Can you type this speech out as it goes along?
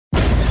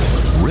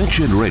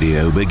Wretched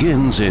Radio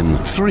begins in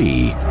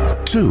 3,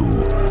 2,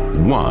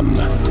 1.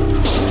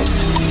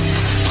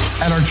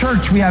 At our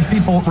church, we have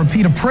people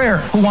repeat a prayer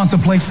who want to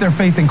place their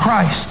faith in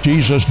Christ.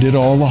 Jesus did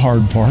all the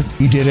hard part.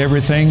 He did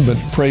everything but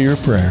pray your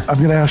prayer. I'm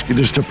going to ask you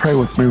just to pray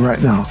with me right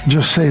now.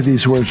 Just say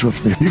these words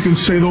with me. You can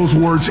say those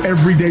words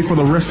every day for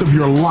the rest of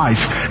your life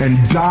and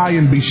die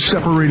and be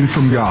separated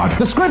from God.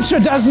 The scripture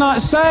does not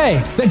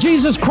say that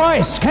Jesus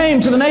Christ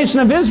came to the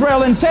nation of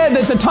Israel and said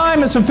that the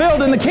time is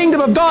fulfilled and the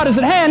kingdom of God is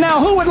at hand. Now,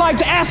 who would like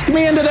to ask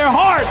me into their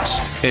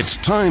hearts? It's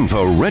time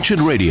for Wretched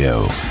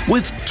Radio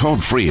with Todd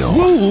Friel.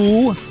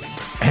 Who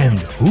and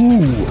who?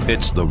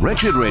 It's the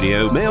Wretched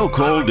Radio mail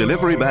call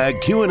delivery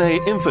bag Q&A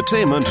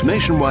infotainment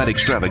nationwide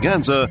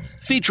extravaganza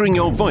featuring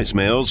your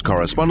voicemails,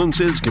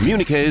 correspondences,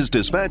 communiques,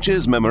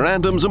 dispatches,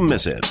 memorandums, and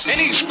missives.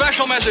 Any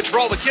special message for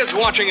all the kids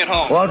watching at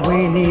home? What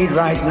we need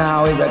right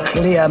now is a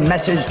clear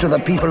message to the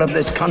people of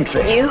this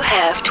country. You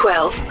have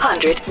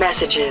 1,200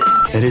 messages.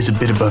 That is a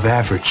bit above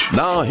average.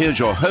 Now here's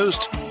your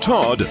host,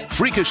 Todd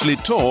Freakishly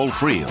Tall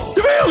Friel.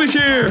 DeVille is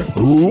here!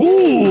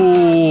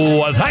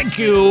 Ooh, thank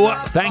you,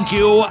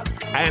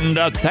 and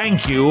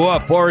thank you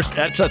for,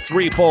 that's a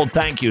threefold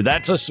thank you.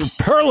 That's a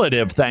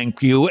superlative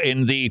thank you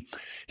in the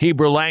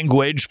Hebrew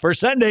language for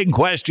sending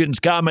questions,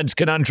 comments,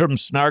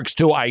 conundrums, snarks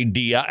to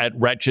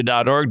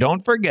idea@wretched.org.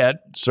 Don't forget,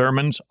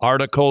 sermons,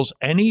 articles,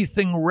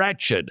 anything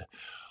wretched.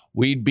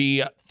 We'd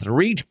be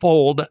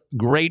threefold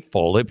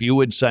grateful if you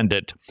would send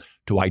it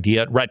to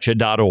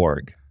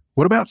idea@wretched.org.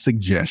 What about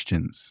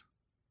suggestions?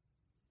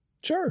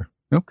 Sure.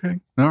 Okay.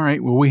 All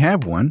right. Well, we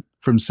have one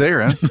from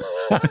Sarah.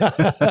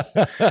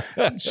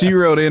 She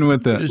wrote in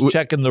with the... Just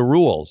checking the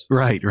rules.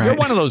 Right. You're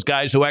one of those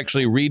guys who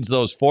actually reads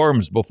those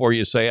forms before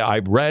you say,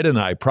 I've read and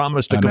I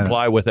promise to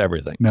comply with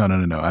everything. No. I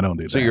don't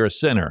do that. So you're a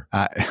sinner.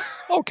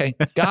 Okay.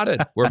 Got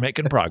it. We're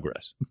making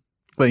progress.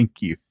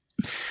 Thank you.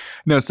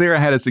 No, Sarah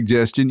had a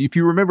suggestion. If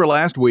you remember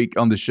last week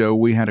on the show,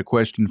 we had a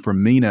question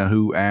from Mina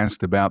who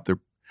asked about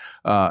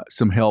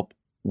some help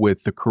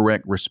with the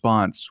correct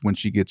response when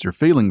she gets her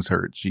feelings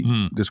hurt.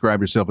 She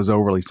described herself as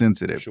overly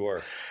sensitive.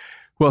 Sure.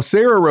 Well,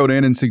 Sarah wrote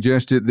in and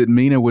suggested that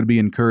Mina would be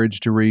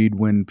encouraged to read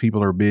When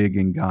People Are Big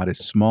and God is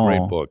Small.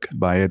 Great book.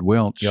 By Ed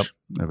Welch. Yep.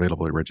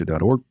 Available at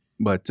wretched.org.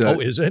 But,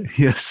 is it?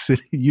 Yes.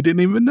 You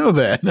didn't even know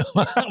that.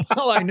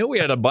 Well, I knew we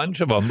had a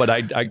bunch of them, but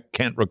I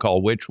can't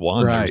recall which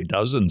one. Right. There's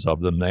dozens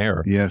of them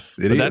there. Yes,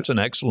 but that's an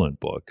excellent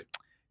book.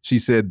 She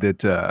said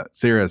that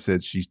Sarah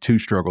said she's too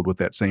struggled with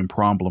that same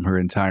problem her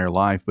entire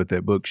life, but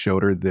that book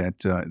showed her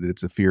that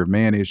it's a fear of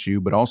man issue,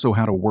 but also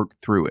how to work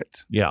through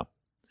it. Yeah,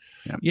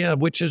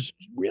 which is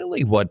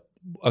really what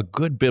a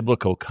good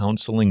biblical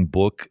counseling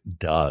book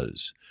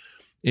does.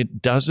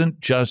 It doesn't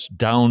just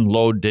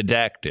download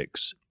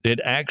didactics. It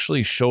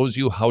actually shows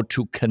you how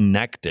to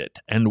connect it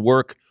and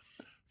work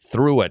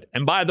through it.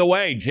 And by the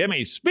way,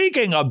 Jimmy,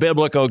 speaking of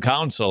biblical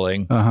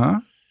counseling,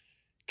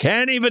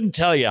 can't even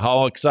tell you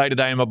how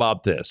excited I am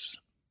about this.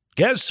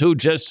 Guess who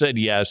just said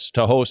yes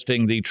to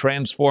hosting the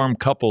Transform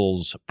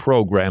Couples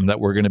program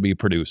that we're going to be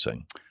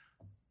producing?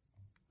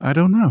 I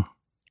don't know.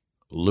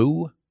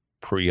 Lou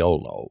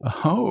Priolo.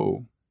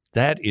 Oh.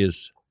 That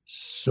is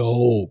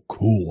so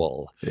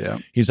cool. Yeah.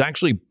 He's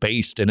actually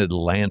based in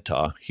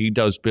Atlanta. He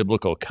does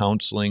biblical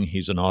counseling.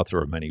 He's an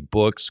author of many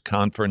books,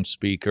 conference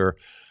speaker,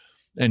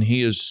 and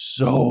he is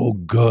so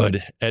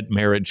good at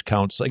marriage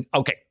counseling.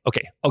 Okay.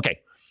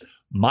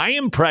 My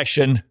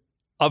impression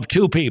of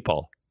two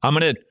people. I'm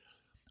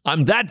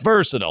that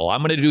versatile. I'm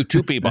going to do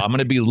two people. I'm going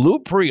to be Lou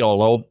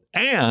Priolo,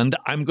 and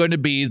I'm going to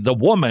be the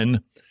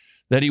woman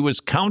that he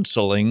was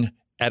counseling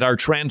at our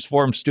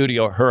Transform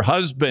studio. Her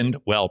husband,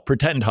 well,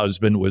 pretend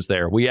husband, was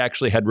there. We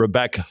actually had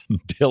Rebecca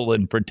and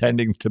Dylan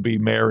pretending to be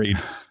married.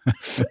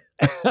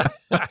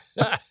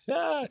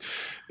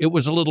 It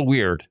was a little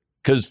weird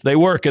because they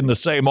work in the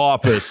same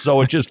office,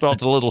 so it just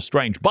felt a little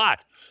strange. But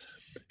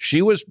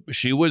she was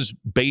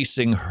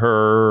basing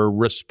her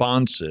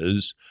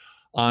responses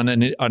on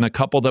a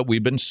couple that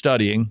we've been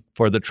studying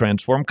for the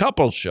Transform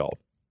Couples show.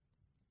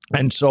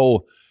 And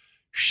so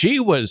she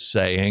was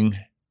saying,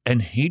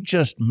 and he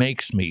just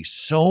makes me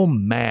so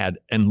mad.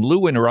 And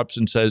Lou interrupts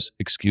and says,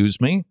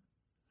 excuse me?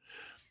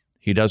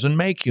 He doesn't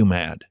make you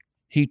mad.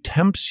 He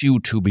tempts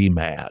you to be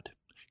mad.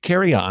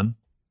 Carry on.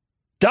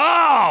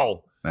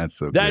 Oh! That's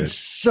so good. That's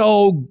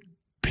so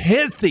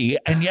pithy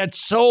and yet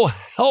so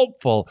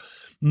helpful.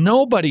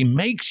 Nobody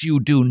makes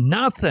you do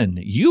nothing.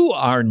 You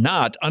are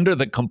not under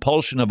the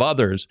compulsion of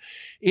others.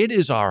 It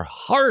is our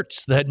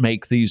hearts that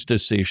make these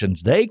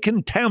decisions. They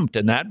can tempt,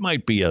 and that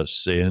might be a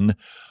sin,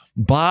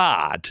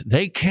 but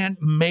they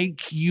can't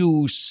make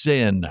you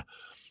sin.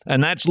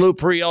 And that's Lou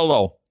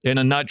Priolo in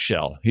a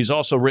nutshell. He's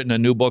also written a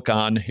new book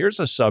on, here's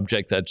a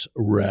subject that's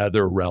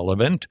rather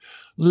relevant,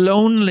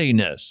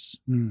 loneliness.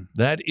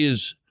 That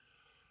is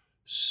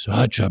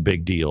such a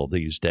big deal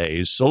these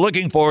days. So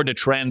looking forward to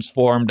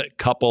Transformed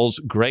Couples.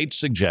 Great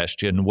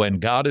suggestion. When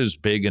God is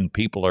big and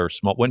people are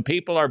small. When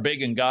people are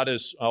big and God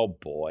is, oh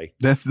boy.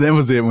 That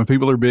was it. When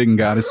people are big and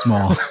God is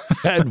small.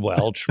 Ed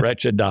Welch,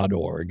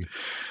 wretched.org.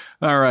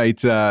 All right.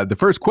 The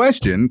first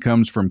question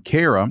comes from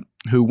Kara,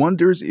 who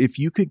wonders if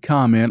you could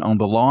comment on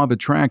the law of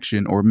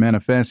attraction or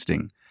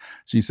manifesting.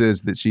 She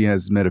says that she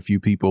has met a few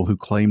people who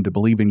claim to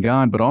believe in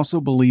God, but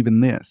also believe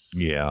in this.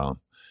 Yeah.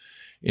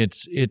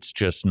 It's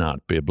just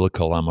not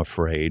biblical, I'm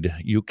afraid.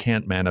 You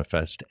can't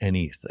manifest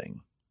anything.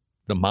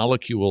 The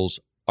molecules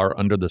are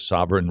under the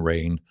sovereign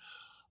reign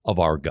of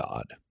our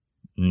God,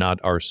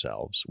 not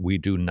ourselves. We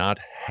do not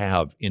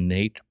have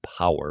innate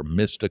power,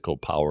 mystical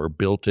power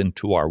built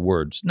into our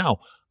words. Now,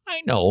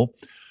 I know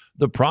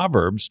the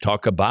Proverbs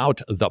talk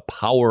about the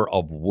power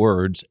of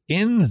words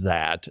in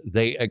that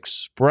they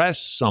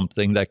express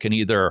something that can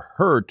either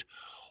hurt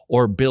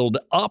or build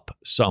up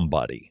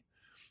somebody.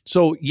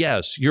 So,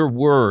 yes, your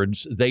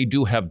words, they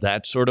do have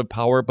that sort of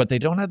power, but they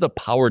don't have the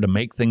power to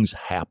make things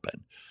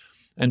happen.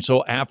 And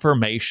so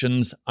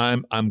affirmations,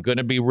 I'm going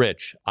to be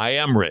rich. I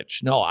am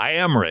rich. No, I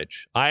am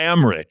rich. I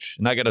am rich.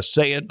 And I got to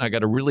say it, and I got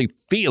to really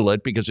feel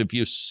it, because if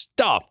you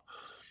stuff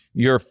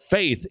your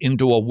faith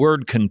into a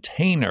word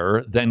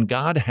container, then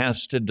God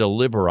has to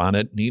deliver on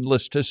it.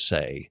 Needless to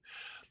say,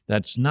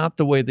 that's not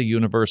the way the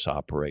universe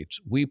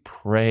operates. We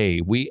pray.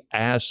 We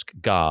ask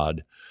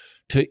God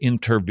to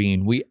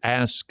intervene. We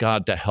ask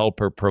God to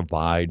help or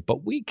provide,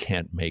 but we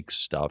can't make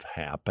stuff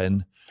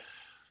happen.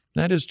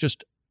 That is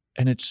just,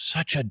 and it's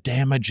such a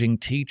damaging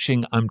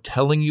teaching. I'm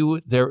telling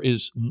you,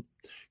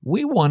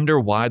 we wonder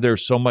why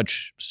there's so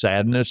much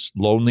sadness,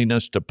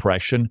 loneliness,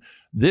 depression.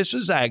 This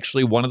is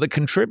actually one of the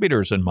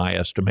contributors in my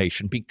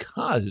estimation,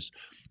 because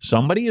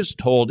somebody is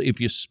told if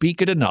you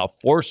speak it enough,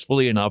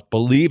 forcefully enough,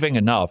 believing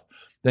enough,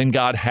 then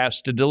God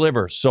has to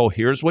deliver. So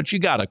here's what you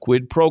got, a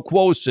quid pro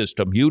quo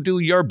system. You do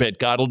your bit,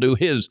 God will do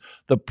his.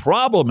 The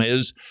problem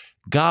is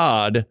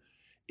God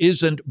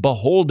isn't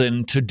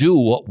beholden to do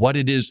what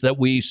it is that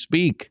we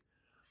speak.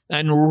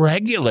 And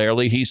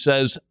regularly he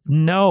says,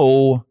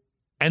 no.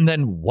 And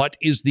then what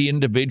is the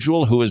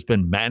individual who has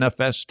been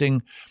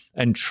manifesting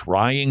and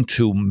trying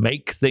to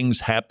make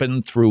things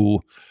happen through,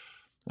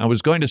 I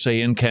was going to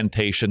say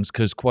incantations,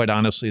 because quite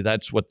honestly,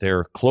 that's what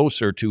they're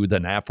closer to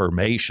than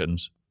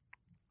affirmations.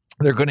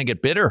 They're going to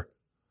get bitter.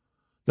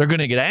 They're going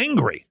to get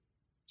angry.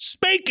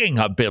 Speaking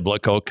of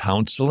biblical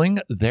counseling,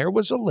 there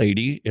was a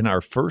lady in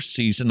our first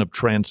season of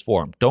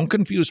Transform. Don't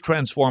confuse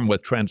Transform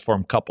with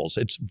Transform Couples.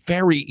 It's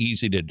very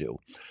easy to do.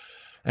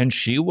 And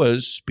she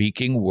was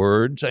speaking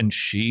words, and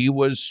she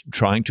was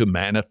trying to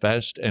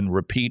manifest and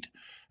repeat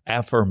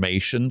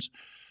affirmations.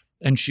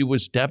 And she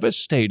was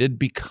devastated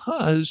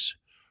because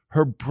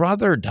her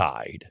brother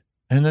died,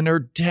 and then her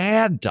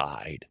dad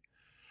died.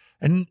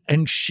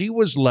 And she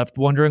was left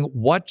wondering,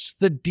 what's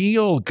the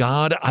deal,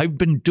 God? I've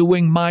been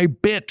doing my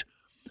bit.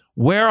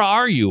 Where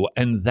are you?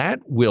 And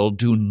that will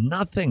do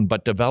nothing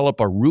but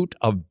develop a root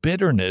of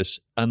bitterness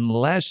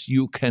unless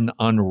you can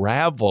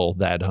unravel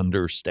that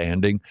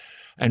understanding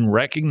and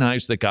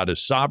recognize that God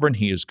is sovereign,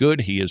 he is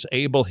good, he is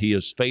able, he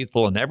is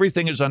faithful, and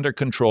everything is under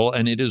control,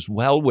 and it is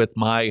well with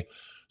my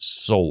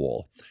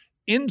soul.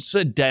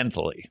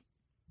 Incidentally,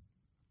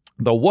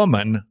 the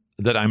woman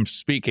that I'm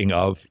speaking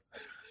of,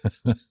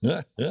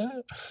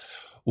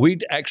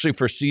 we'd actually,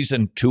 for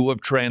season 2 of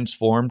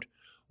Transformed,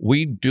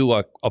 we'd do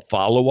a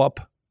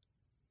follow-up.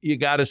 You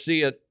got to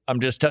see it.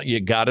 I'm just telling you, you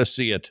got to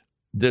see it.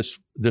 This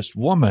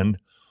woman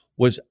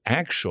was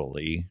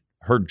actually,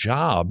 her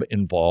job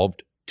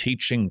involved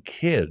teaching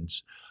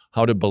kids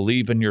how to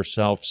believe in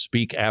yourself,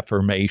 speak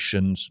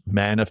affirmations,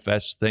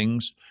 manifest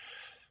things.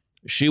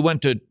 She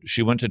went to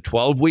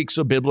 12 weeks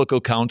of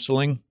biblical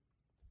counseling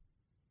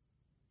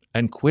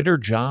and quit her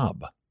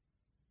job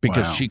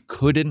because she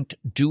couldn't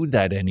do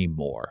that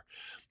anymore.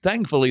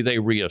 Thankfully, they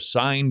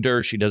reassigned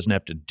her. She doesn't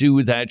have to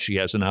do that. She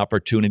has an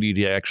opportunity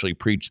to actually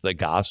preach the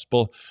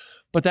gospel.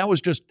 But that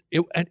was just,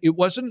 it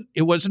wasn't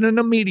an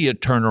immediate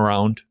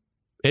turnaround.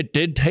 It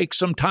did take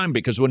some time,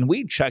 because when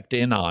we checked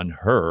in on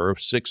her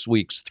 6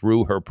 weeks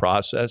through her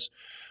process,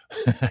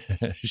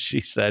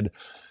 she said,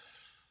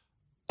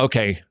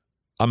 okay,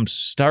 I'm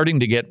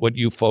starting to get what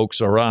you folks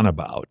are on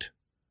about.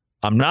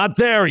 I'm not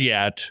there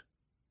yet,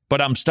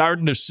 but I'm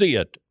starting to see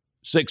it.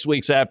 6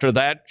 weeks after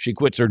that, she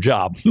quits her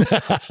job.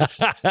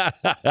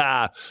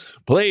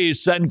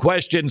 Please send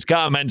questions,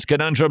 comments,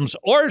 conundrums,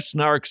 or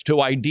snarks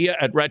to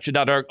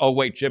idea@wretched.org. Oh,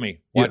 wait,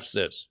 Jimmy, watch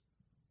this.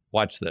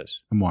 Watch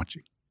this. I'm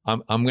watching.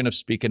 I'm going to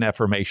speak an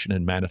affirmation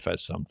and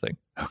manifest something.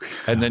 Okay.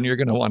 And then you're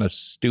going to want to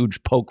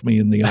stooge poke me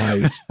in the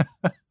eyes.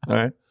 All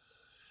right?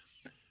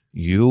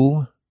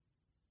 You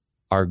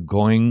are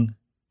going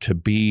to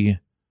be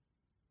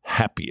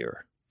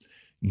happier.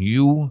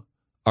 You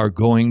are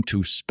going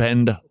to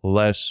spend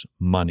less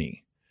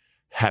money.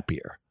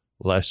 Happier,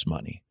 less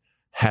money.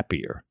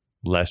 Happier,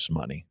 less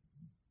money.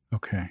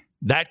 Okay.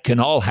 That can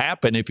all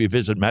happen if you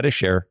visit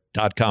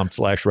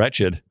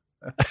Metashare.com/wretched.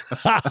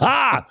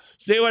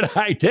 See what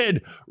I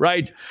did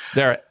right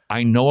there?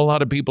 I know a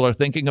lot of people are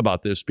thinking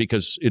about this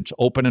because it's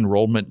open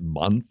enrollment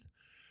month.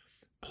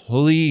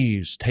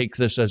 Please take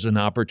this as an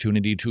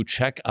opportunity to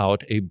check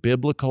out a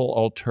biblical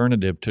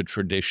alternative to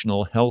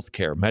traditional health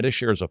care.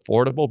 Metashare is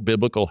affordable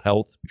biblical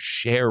health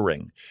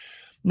sharing.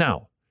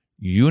 Now,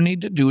 you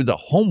need to do the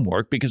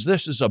homework because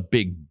this is a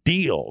big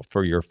deal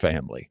for your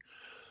family.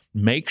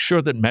 Make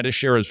sure that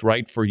Medi-Share is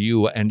right for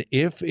you. And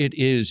if it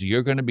is,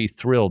 you're going to be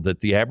thrilled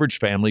that the average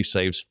family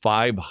saves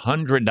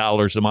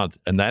 $500 a month.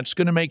 And that's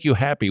going to make you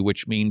happy,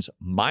 which means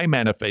my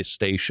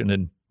manifestation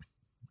and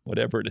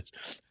whatever it is,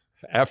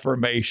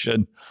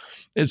 affirmation,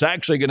 is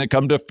actually going to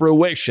come to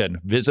fruition.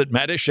 Visit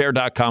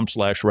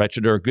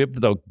Medishare.com/wretched or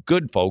give the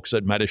good folks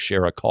at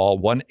Medi-Share a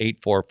call,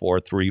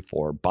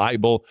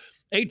 1-844-34-BIBLE,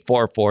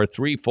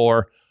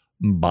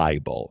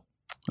 844-34-BIBLE.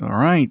 All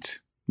right.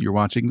 You're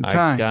watching the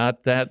time. I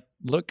got that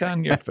look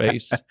on your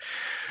face.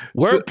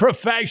 We're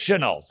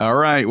professionals. All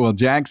right. Well,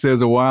 Jack says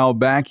a while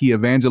back he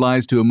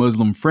evangelized to a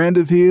Muslim friend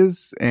of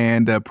his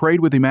and prayed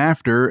with him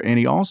after, and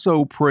he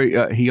also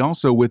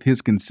with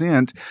his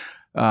consent,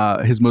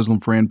 his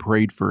Muslim friend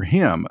prayed for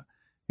him.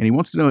 And he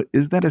wants to know,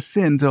 is that a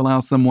sin to allow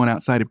someone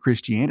outside of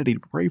Christianity to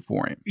pray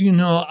for him? You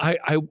know,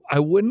 I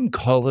wouldn't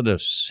call it a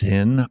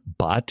sin,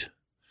 but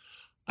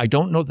I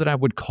don't know that I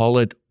would call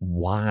it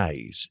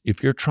wise.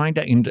 If you're trying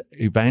to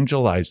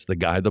evangelize the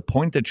guy, the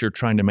point that you're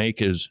trying to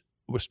make is,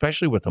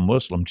 especially with a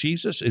Muslim,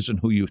 Jesus isn't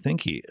who you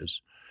think he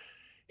is.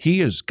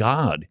 He is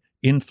God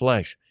in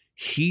flesh.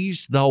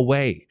 He's the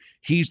way.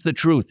 He's the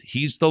truth.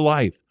 He's the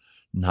life,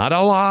 not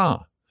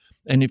Allah.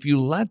 And if you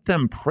let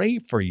them pray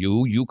for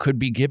you, you could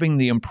be giving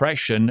the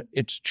impression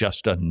it's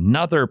just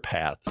another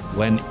path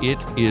when it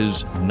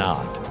is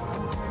not.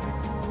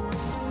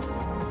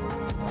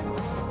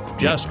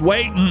 Just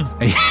waiting.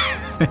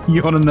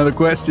 You want another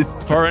question?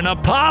 For an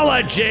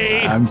apology.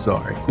 I'm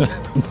sorry.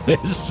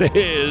 This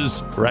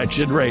is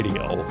Wretched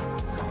Radio.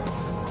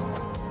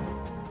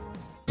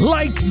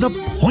 Like the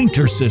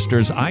Pointer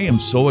Sisters, I am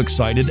so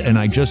excited and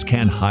I just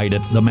can't hide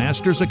it. The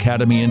Masters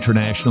Academy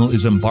International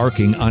is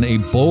embarking on a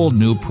bold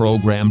new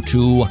program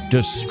to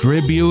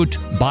distribute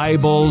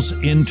Bibles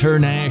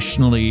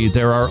internationally.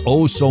 There are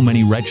so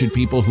many wretched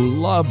people who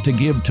love to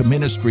give to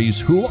ministries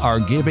who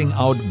are giving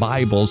out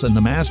Bibles, and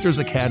the Masters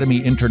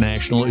Academy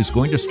International is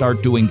going to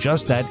start doing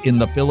just that in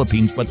the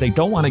Philippines, but they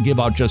don't want to give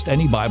out just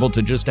any Bible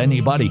to just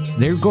anybody.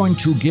 They're going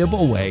to give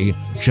away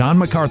John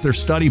MacArthur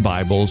study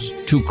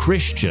Bibles to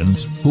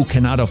Christians who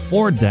cannot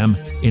afford them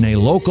in a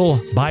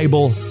local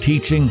Bible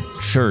teaching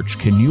church.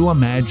 Can you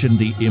imagine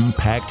the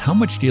impact? How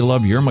much do you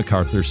love your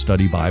MacArthur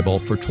study Bible?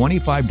 For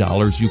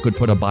 $25, you could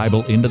put a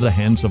Bible into the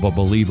hands of a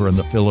believer in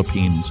the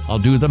Philippines. I'll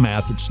do the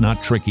math. It's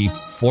not tricky.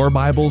 4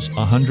 Bibles,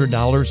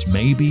 $100.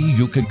 Maybe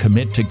you could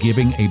commit to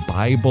giving a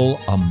Bible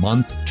a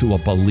month to a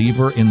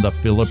believer in the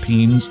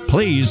Philippines.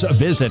 Please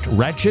visit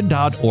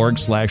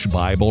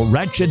wretched.org/Bible,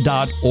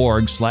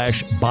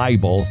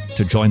 wretched.org/Bible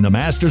to join the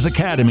Masters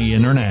Academy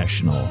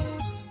International.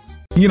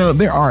 You know,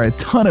 there are a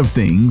ton of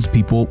things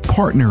people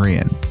partner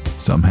in.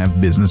 Some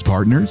have business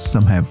partners,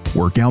 some have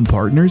workout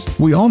partners.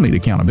 We all need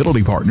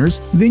accountability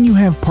partners. Then you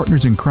have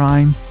partners in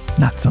crime,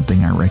 not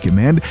something I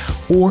recommend,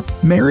 or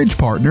marriage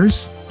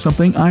partners,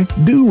 something I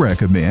do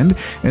recommend.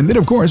 And then,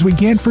 of course, we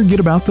can't forget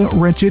about the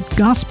Wretched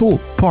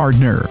Gospel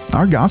Partner.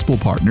 Our gospel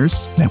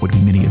partners, that would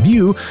be many of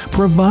you,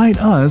 provide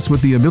us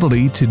with the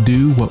ability to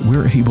do what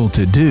we're able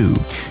to do.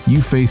 You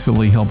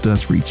faithfully helped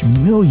us reach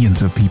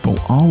millions of people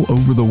all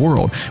over the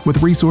world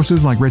with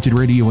resources like Wretched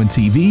Radio and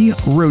TV,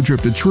 Road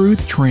Trip to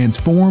Truth,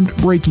 Transformed,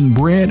 Breaking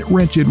Bread,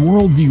 Wretched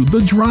Worldview,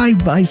 the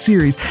Drive-By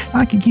series.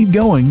 I could keep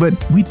going, but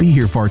we'd be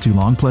here far too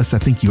long. Plus, I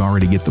think you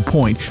already get the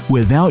point.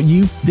 Without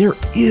you, there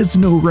is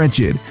no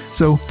Wretched.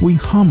 So we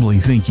humbly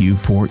thank you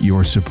for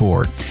your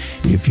support.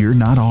 If you're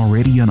not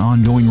already an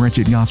ongoing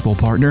Wretched Gospel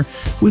partner,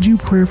 would you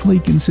prayerfully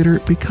consider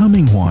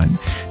becoming one?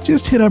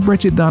 Just hit up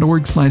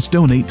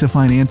wretched.org/donate to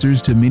find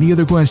answers to many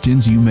other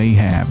questions you may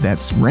have.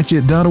 That's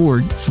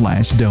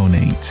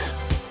wretched.org/donate.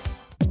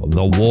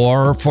 The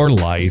war for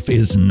life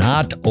is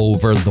not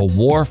over. The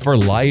war for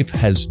life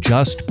has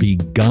just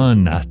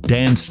begun.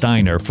 Dan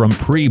Steiner from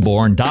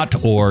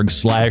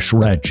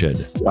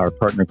preborn.org/wretched. Our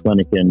partner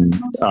clinic in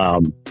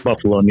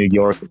Buffalo, New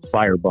York was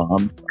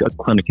firebombed. A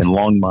clinic in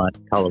Longmont,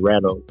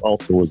 Colorado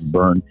also was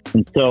burned.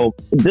 And so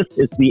this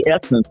is the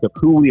essence of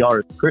who we are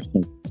as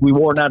Christians. We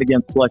war not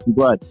against flesh and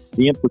blood.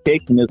 The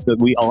implication is that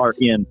we are,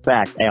 in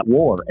fact, at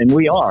war, and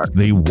we are.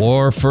 The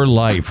war for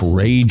life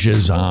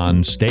rages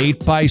on,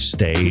 state by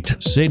state,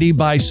 city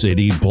by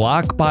city,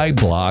 block by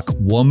block,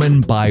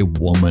 woman by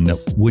woman.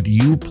 Would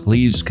you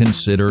please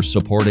consider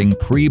supporting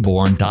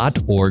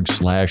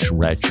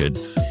preborn.org/wretched,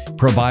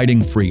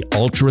 providing free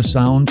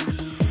ultrasound,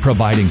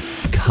 providing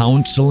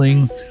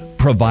counseling,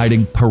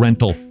 providing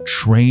parental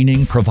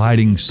training,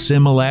 providing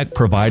Similac,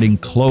 providing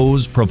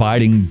clothes,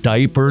 providing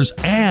diapers,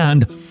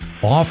 and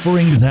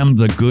offering them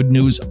the good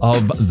news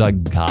of the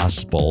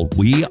gospel.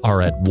 We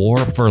are at war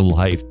for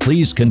life.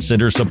 Please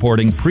consider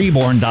supporting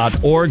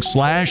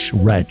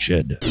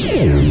preborn.org/wretched.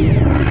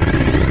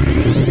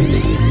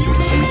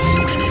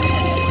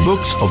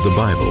 Books of the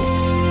Bible.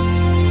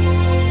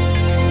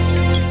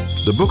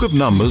 The book of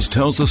Numbers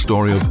tells the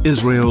story of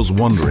Israel's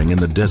wandering in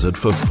the desert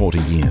for 40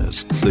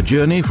 years. The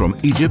journey from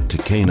Egypt to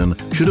Canaan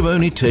should have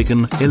only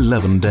taken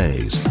 11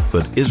 days,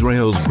 but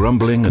Israel's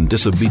grumbling and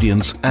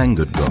disobedience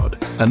angered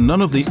God, and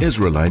none of the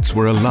Israelites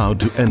were allowed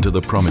to enter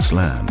the promised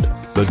land.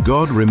 but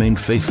God remained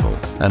faithful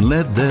and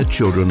led their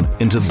children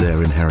into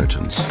their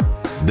inheritance.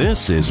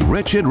 This is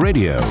Wretched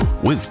Radio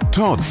with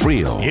Todd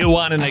Friel. You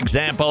want an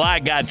example? I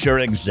got your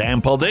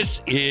example. This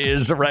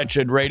is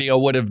Wretched Radio.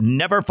 Would have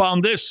never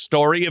found this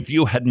story if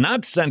you had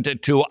not sent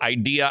it to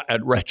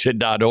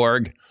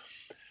idea@wretched.org.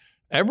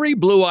 Every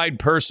blue-eyed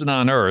person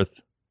on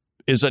Earth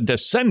is a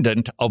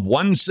descendant of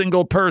one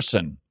single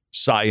person.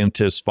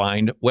 Scientists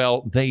find,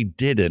 well, they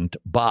didn't,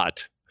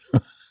 but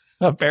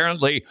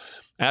apparently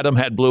Adam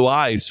had blue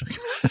eyes.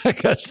 I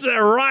guess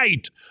they're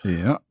right.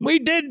 Yeah. We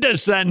did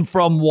descend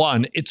from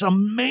one. It's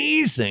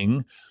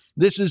amazing.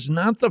 This is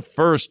not the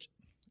first,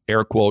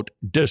 air quote,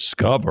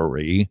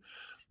 discovery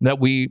that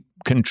we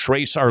can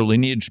trace our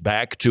lineage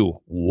back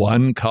to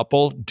one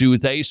couple. Do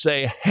they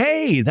say,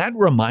 hey, that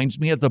reminds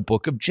me of the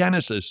book of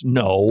Genesis?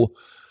 No.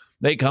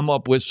 They come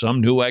up with some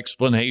new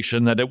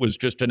explanation that it was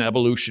just an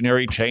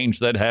evolutionary change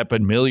that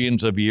happened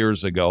millions of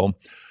years ago.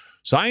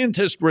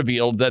 Scientists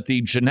revealed that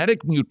the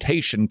genetic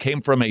mutation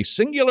came from a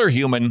singular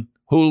human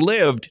who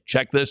lived,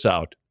 check this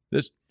out,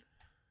 this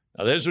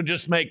would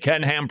just make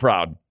Ken Ham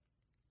proud,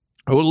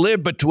 who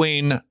lived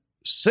between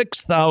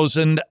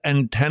 6,000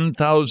 and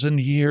 10,000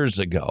 years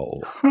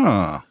ago.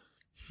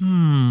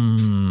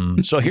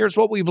 So here's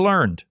what we've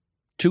learned.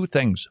 Two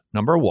things.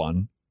 Number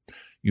one,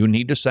 you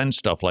need to send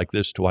stuff like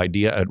this to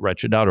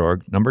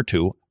idea@wretched.org. Number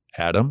two,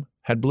 Adam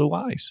had blue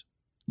eyes.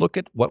 Look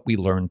at what we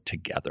learned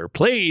together.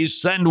 Please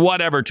send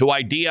whatever to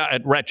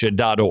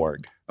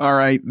idea@wretched.org. All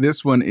right,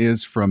 this one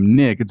is from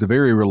Nick. It's a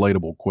very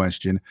relatable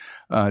question.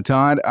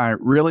 Todd, I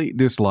really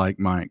dislike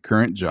my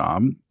current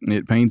job.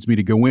 It pains me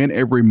to go in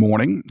every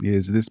morning.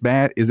 Is this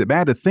bad? Is it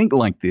bad to think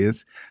like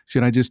this?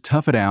 Should I just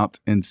tough it out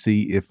and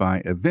see if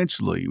I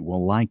eventually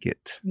will like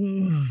it?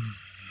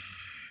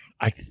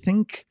 I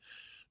think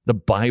the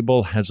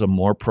Bible has a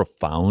more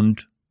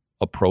profound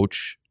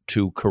approach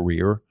to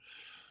career.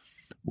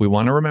 We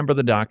want to remember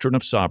the doctrine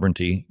of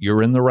sovereignty.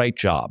 You're in the right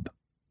job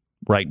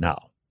right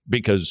now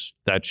because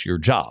that's your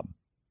job.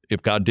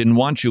 If God didn't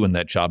want you in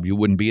that job, you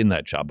wouldn't be in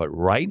that job. But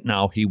right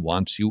now, he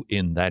wants you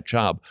in that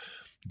job.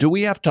 Do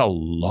we have to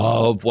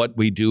love what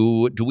we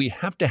do? Do we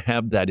have to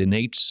have that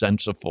innate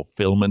sense of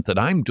fulfillment that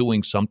I'm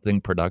doing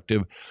something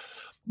productive?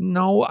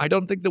 No, I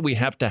don't think that we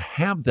have to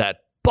have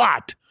that.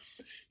 But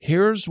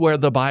here's where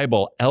the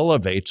Bible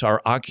elevates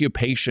our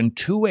occupation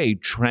to a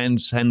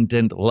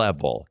transcendent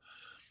level.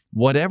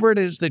 Whatever it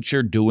is that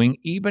you're doing,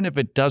 even if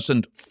it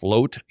doesn't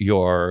float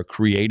your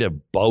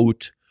creative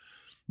boat,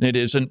 it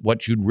isn't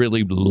what you'd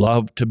really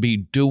love to be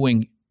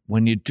doing.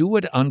 When you do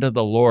it unto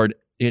the Lord,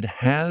 it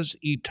has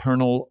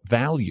eternal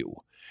value.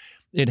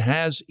 It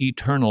has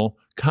eternal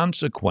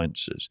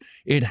consequences.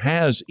 It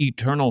has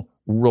eternal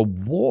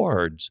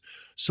rewards.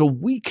 So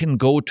we can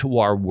go to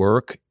our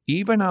work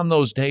even on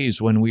those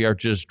days when we are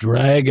just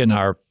dragging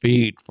our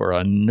feet for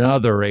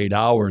another 8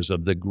 hours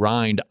of the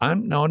grind.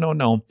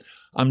 No.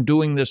 I'm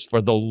doing this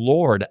for the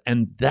Lord,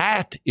 and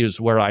that is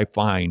where I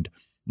find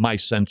my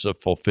sense of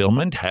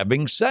fulfillment.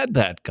 Having said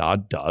that,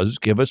 God does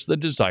give us the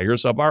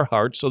desires of our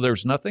hearts, so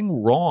there's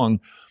nothing wrong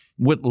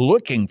with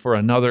looking for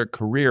another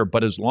career.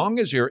 But as long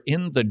as you're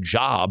in the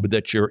job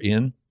that you're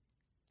in,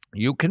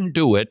 you can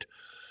do it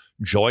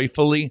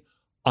joyfully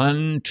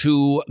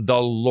unto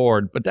the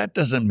Lord. But that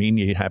doesn't mean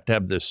you have to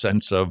have this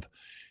sense of,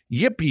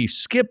 yippee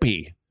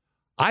skippy,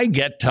 I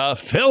get to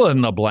fill in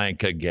the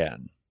blank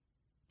again.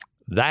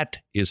 That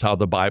is how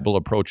the Bible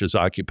approaches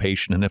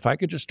occupation. And if I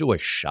could just do a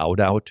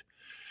shout out,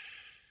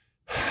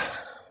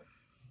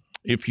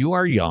 if you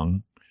are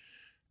young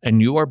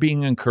and you are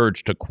being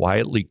encouraged to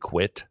quietly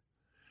quit,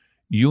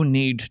 you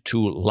need to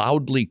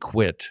loudly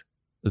quit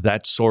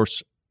that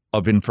source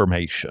of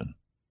information.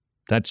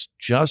 That's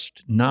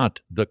just not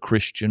the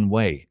Christian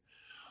way.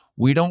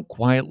 We don't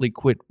quietly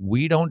quit.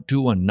 We don't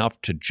do enough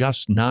to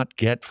just not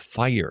get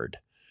fired.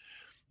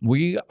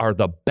 We are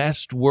the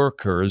best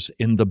workers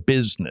in the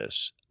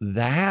business.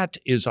 That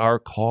is our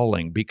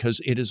calling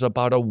because it is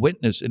about a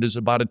witness. It is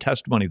about a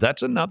testimony.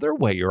 That's another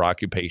way your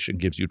occupation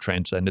gives you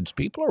transcendence.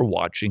 People are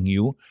watching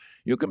you.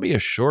 You can be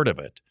assured of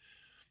it.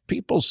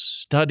 People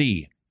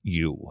study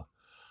you.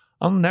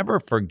 I'll never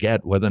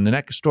forget when the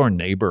next door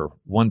neighbor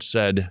once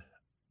said,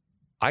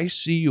 I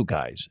see you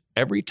guys.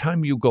 Every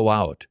time you go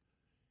out,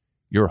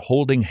 you're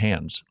holding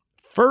hands.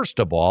 First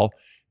of all,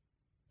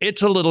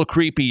 it's a little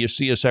creepy you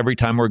see us every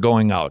time we're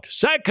going out.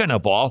 Second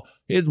of all,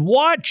 it's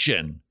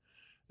watching.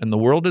 And the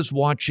world is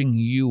watching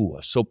you.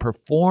 So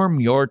perform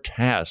your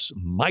tasks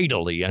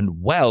mightily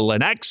and well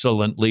and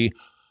excellently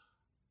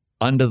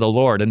unto the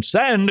Lord. And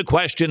send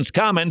questions,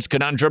 comments,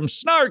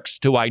 conundrums, snarks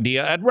to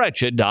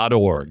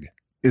idea@wretched.org.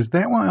 Is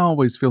that why I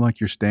always feel like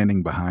you're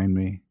standing behind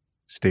me,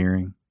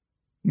 staring?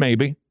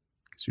 Maybe.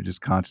 Because you're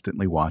just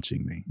constantly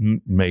watching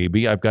me.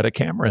 Maybe. I've got a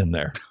camera in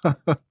there.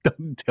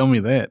 Don't tell me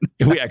that.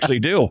 We actually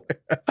do.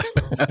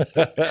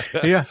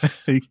 Yeah.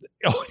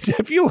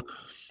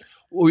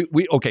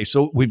 Okay,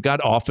 so we've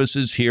got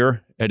offices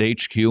here at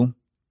HQ,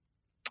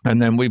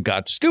 and then we've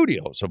got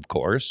studios, of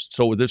course.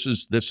 So this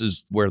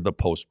is where the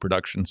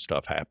post-production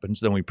stuff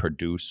happens. Then we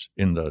produce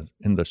in the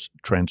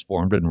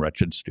Transformed and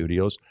Wretched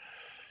studios.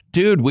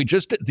 Dude,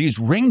 these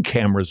Ring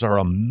cameras are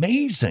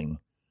amazing.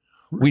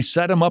 We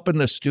set them up in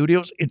the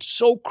studios. It's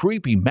so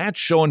creepy. Matt's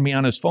showing me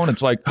on his phone.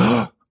 It's like,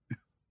 I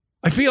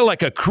feel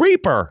like a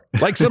creeper,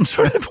 like some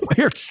sort of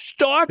weird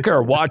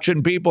stalker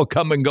watching people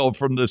come and go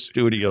from the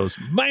studios.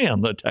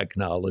 Man, the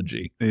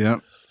technology. Yeah.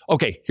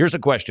 Okay, here's a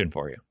question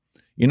for you.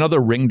 You know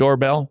the Ring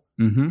doorbell?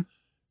 Mm-hmm.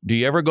 Do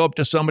you ever go up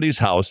to somebody's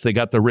house, they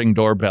got the Ring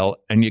doorbell,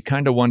 and you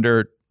kind of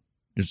wonder,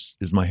 is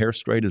my hair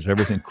straight? Is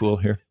everything cool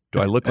here? Do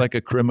I look like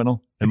a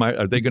criminal?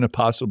 Are they going to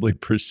possibly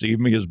perceive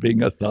me as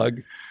being a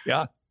thug?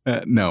 Yeah.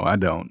 No, I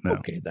don't. No.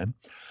 Okay, then.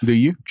 Do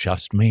you?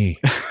 Just me.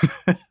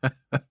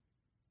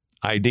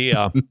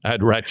 Idea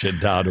at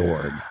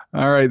wretched.org.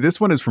 All right. This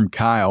one is from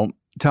Kyle.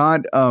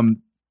 Todd,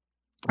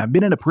 I've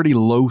been in a pretty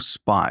low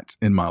spot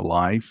in my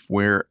life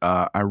where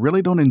I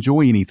really don't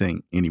enjoy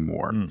anything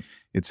anymore.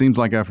 It seems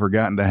like I've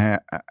forgotten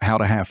how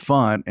to have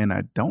fun, and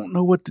I don't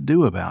know what to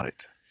do about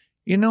it.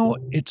 You know,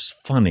 it's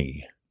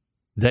funny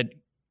that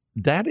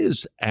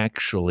is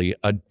actually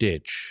a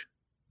ditch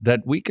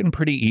that we can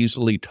pretty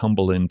easily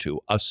tumble into,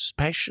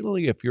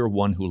 especially if you're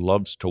one who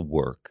loves to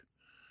work.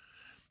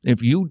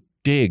 If you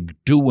dig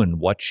doing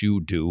what you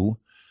do,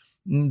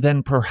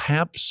 then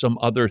perhaps some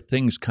other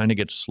things kind of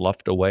get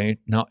sloughed away.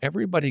 Now,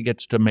 everybody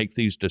gets to make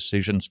these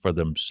decisions for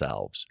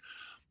themselves.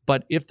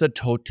 But if the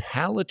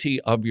totality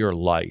of your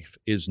life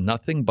is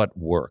nothing but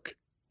work,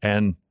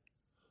 and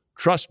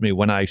trust me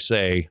when I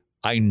say,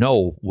 I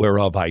know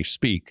whereof I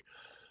speak,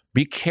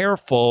 be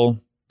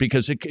careful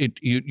because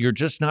you're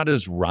just not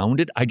as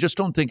rounded. I just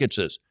don't think it's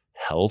as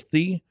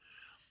healthy.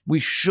 We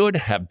should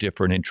have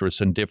different interests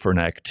and different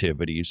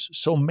activities.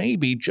 So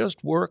maybe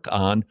just work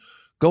on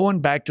going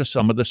back to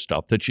some of the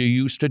stuff that you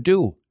used to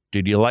do.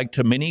 Did you like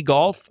to mini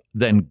golf?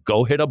 Then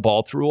go hit a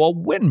ball through a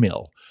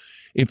windmill.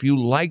 If you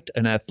liked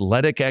an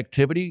athletic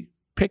activity,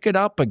 pick it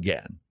up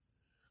again.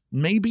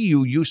 Maybe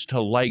you used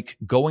to like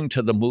going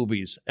to the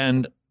movies.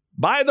 And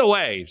by the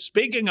way,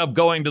 speaking of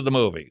going to the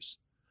movies,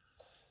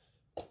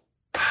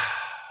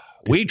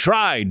 we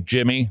tried,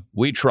 Jimmy.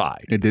 We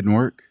tried. It didn't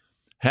work.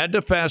 Had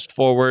to fast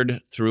forward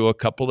through a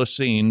couple of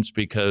scenes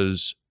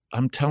because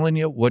I'm telling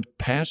you, what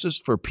passes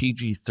for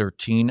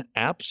PG-13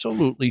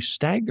 absolutely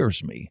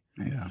staggers me.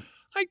 Yeah.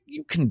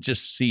 You can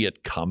just see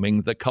it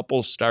coming. The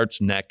couple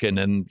starts necking,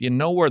 and you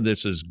know where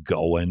this is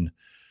going.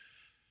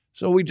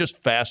 So we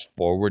just fast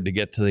forward to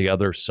get to the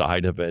other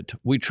side of it.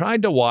 We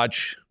tried to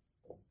watch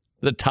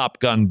the Top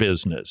Gun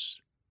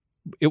Business.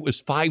 It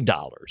was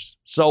 $5.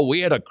 So we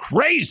had a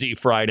crazy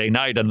Friday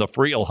night in the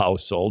Friel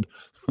household.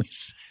 We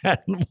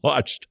sat and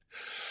watched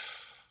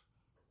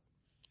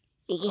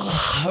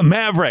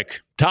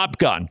Maverick, Top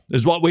Gun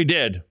is what we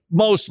did,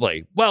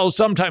 mostly. Well,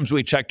 sometimes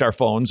we checked our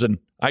phones, and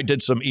I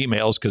did some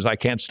emails because I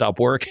can't stop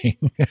working.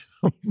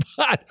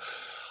 But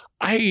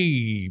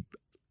I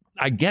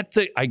get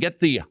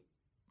the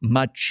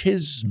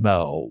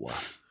machismo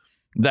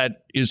that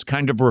is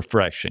kind of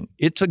refreshing.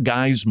 It's a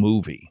guy's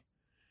movie.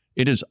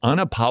 It is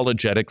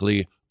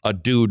unapologetically a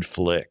dude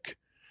flick.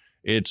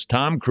 It's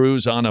Tom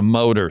Cruise on a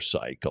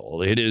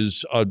motorcycle. It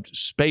is a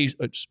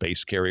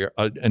space carrier,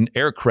 an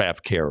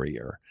aircraft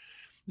carrier.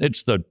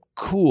 It's the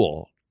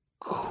cool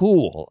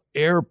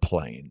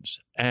airplanes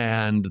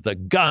and the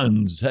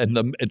guns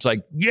and it's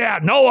like, yeah,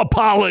 no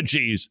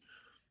apologies.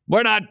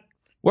 We're not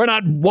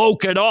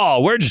woke at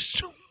all. We're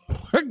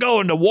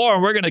going to war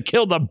and we're going to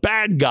kill the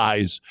bad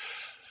guys.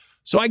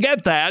 So I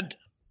get that,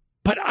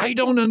 but I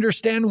don't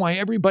understand why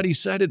everybody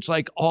said it's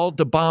like all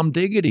to bomb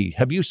diggity.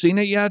 Have you seen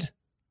it yet?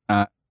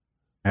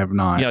 Have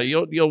not. Yeah,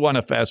 you'll want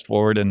to fast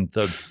forward, and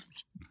the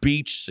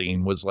beach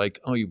scene was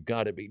like, oh, you've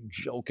got to be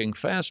joking.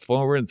 Fast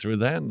forward through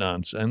that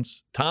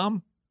nonsense.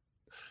 Tom,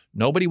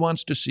 nobody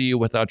wants to see you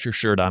without your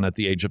shirt on at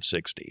the age of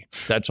 60.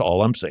 That's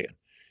all I'm saying.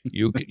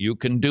 You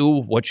can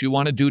do what you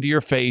want to do to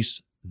your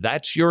face.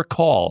 That's your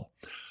call.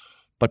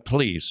 But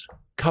please,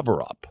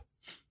 cover up.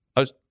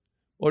 What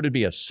would it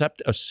be, a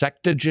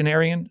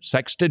sextagenarian?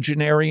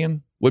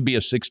 Sextagenarian would be a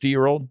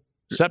 60-year-old.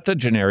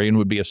 Septuagenarian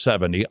would be a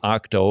 70.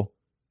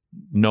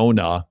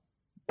 Nona.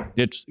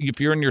 It's if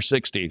you're in your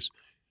 60s,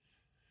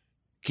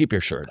 keep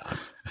your shirt on.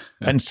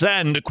 And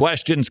send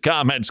questions,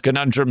 comments,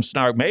 conundrum,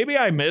 snark. Maybe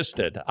I missed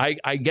it.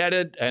 I get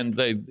it. And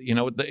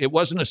it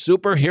wasn't a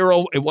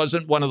superhero. It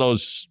wasn't one of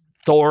those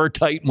Thor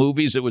type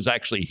movies. It was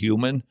actually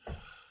human.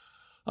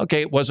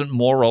 Okay, it wasn't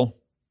moral.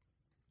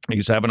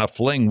 He's having a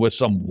fling with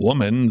some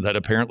woman that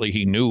apparently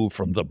he knew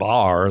from the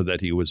bar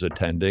that he was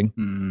attending.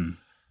 Mm.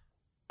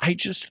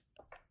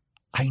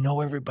 I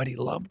know everybody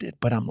loved it,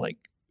 but I'm like,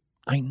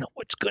 I know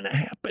what's going to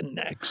happen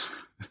next.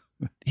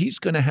 He's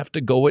going to have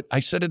to go. I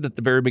said it at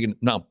the very beginning.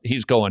 No,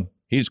 he's going.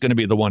 He's going to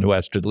be the one who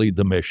has to lead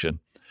the mission.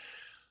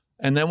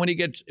 And then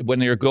when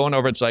they're going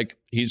over, it's like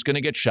he's going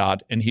to get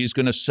shot and he's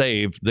going to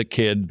save the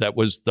kid that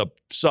was the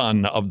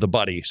son of the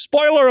buddy.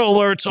 Spoiler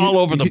alerts all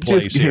over the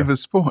place. Just gave a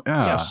spoiler.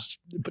 Yes,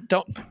 but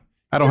don't.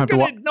 I don't have to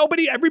watch.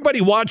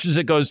 Everybody watches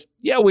it. Goes,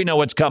 yeah, we know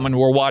what's coming.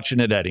 We're watching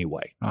it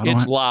anyway.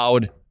 It's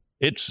loud.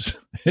 It's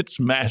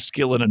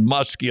masculine and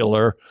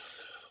muscular.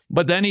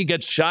 But then he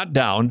gets shot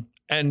down,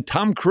 and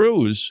Tom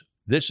Cruise.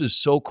 This is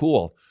so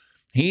cool.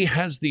 He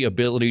has the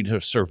ability to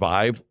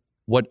survive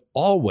what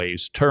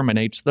always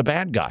terminates the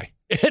bad guy.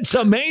 It's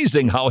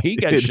amazing how he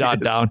gets shot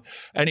down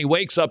and he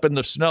wakes up in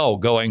the snow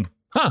going,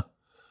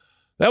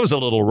 that was a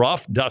little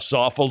rough, dusts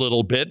off a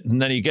little bit,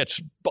 and then he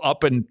gets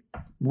up and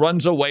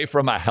runs away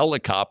from a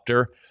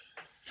helicopter.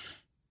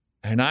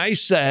 And I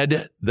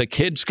said, the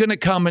kid's going to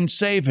come and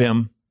save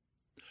him,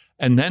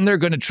 and then they're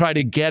going to try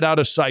to get out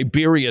of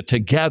Siberia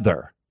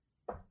together.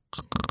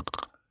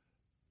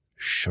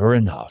 Sure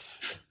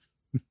enough.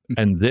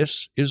 And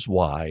this is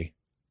why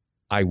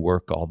I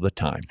work all the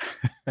time.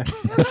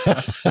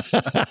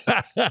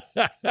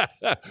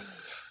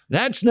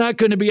 That's not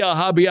going to be a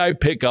hobby I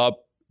pick up.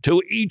 To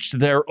each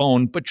their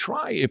own, but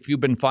try, if you've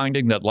been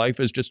finding that life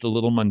is just a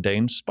little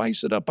mundane,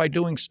 spice it up by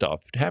doing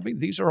stuff.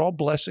 These are all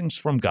blessings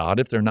from God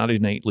if they're not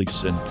innately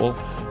sinful.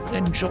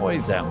 Enjoy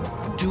them,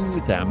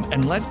 do them,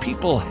 and let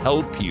people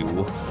help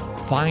you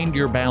find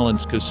your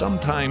balance, because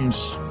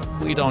sometimes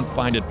we don't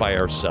find it by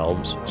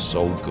ourselves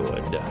so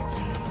good.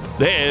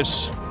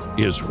 This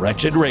is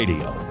Wretched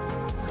Radio.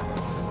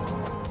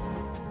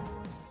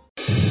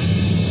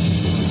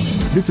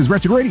 This is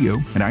Wretched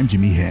Radio, and I'm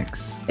Jimmy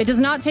Hicks. It does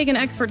not take an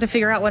expert to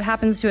figure out what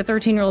happens to a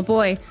 13-year-old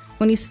boy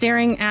when he's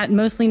staring at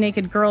mostly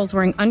naked girls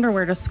wearing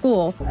underwear to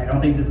school. I don't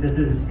think that this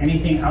is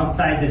anything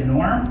outside the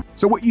norm.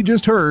 So what you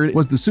just heard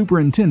was the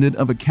superintendent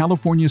of a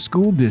California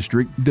school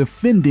district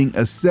defending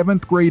a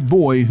 7th grade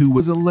boy who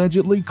was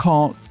allegedly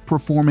caught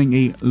performing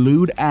a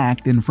lewd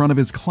act in front of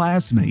his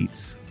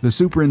classmates. The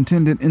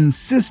superintendent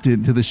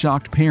insisted to the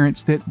shocked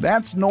parents that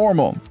that's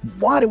normal.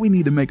 Why do we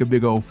need to make a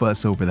big old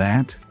fuss over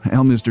that?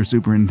 Well, Mr.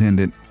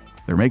 Superintendent,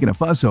 they're making a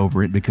fuss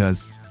over it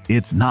because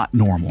it's not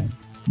normal.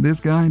 This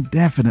guy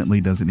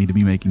definitely doesn't need to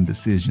be making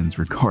decisions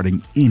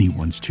regarding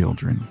anyone's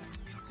children.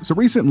 So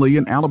recently,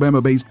 an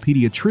Alabama-based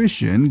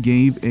pediatrician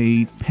gave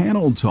a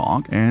panel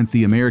talk at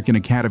the American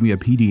Academy of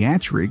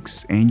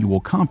Pediatrics annual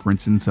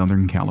conference in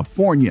Southern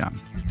California.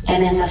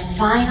 And in the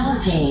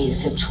final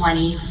days of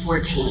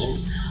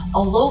 2014,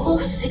 a local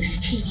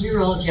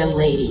 16-year-old young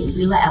lady,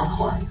 Lila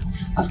Alcorn,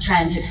 of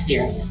Trans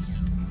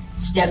Experience,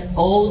 stepped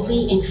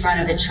boldly in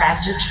front of a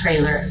tractor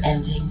trailer,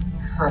 ending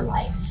her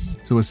life.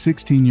 So a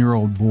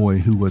 16-year-old boy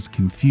who was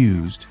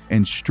confused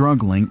and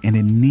struggling and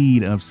in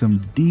need of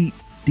some deep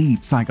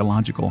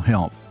psychological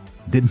help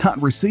did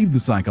not receive the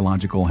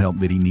psychological help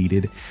that he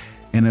needed,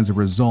 and as a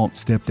result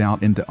stepped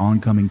out into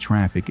oncoming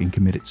traffic and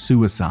committed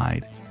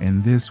suicide.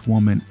 And this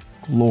woman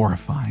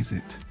glorifies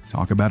it.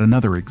 Talk about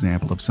another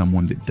example of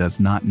someone that does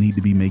not need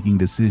to be making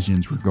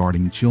decisions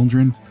regarding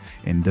children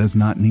and does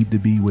not need to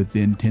be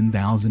within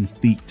 10,000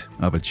 feet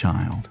of a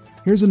child.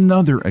 Here's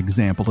another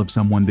example of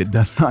someone that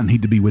does not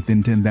need to be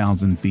within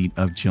 10,000 feet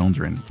of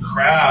children.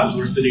 Crowds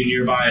were sitting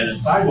nearby at a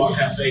sidewalk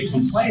cafe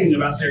complaining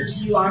about their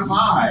key lime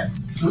pie.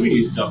 Somebody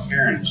needs to tell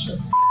Karen to shut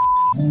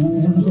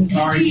the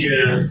Sorry,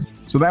 kids.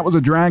 So that was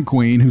a drag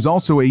queen who's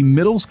also a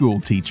middle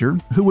school teacher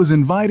who was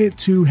invited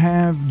to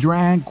have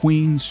drag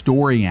queen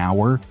story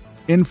hour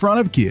in front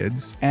of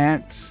kids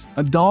at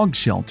a dog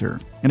shelter.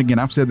 And again,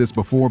 I've said this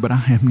before, but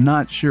I am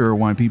not sure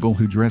why people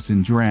who dress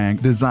in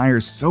drag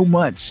desire so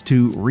much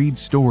to read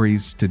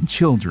stories to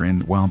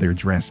children while they're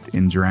dressed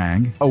in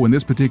drag. Oh, in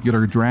this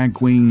particular drag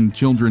queen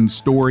children's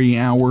story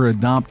hour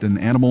adopt an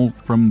animal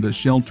from the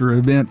shelter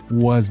event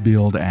was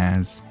billed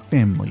as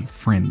family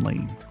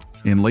friendly.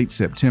 In late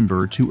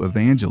September, 2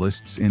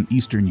 evangelists in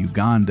eastern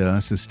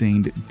Uganda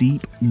sustained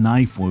deep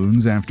knife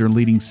wounds after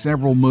leading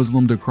several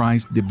Muslim to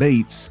Christ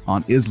debates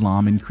on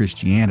Islam and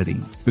Christianity.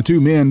 The 2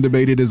 men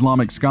debated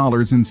Islamic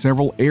scholars in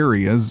several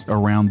areas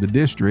around the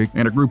district,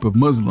 and a group of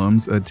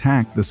Muslims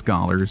attacked the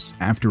scholars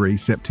after a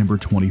September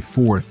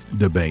 24th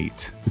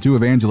debate. The 2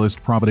 evangelists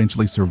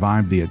providentially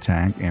survived the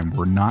attack and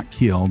were not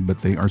killed,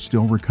 but they are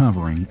still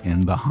recovering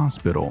in the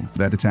hospital.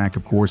 That attack,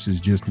 of course, is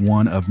just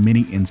one of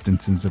many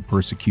instances of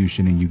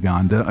persecution in Uganda,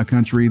 a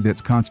country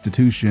that's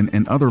constitution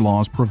and other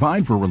laws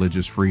provide for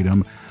religious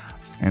freedom.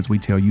 As we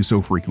tell you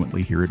so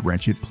frequently here at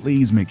Wretched,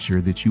 please make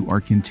sure that you are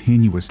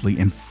continuously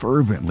and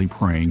fervently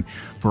praying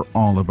for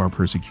all of our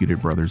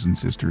persecuted brothers and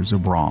sisters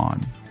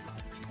abroad.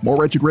 More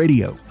Wretched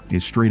Radio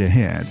is straight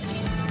ahead.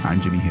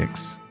 I'm Jimmy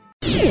Hicks.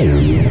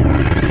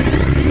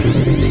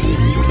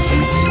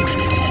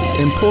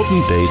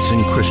 Important dates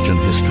in Christian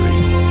history.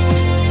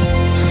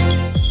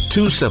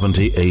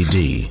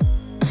 270 AD.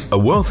 A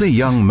wealthy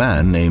young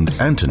man named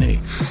Antony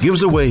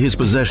gives away his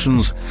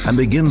possessions and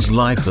begins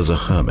life as a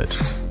hermit.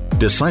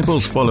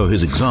 Disciples follow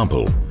his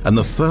example, and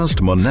the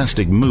first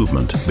monastic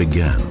movement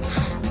began.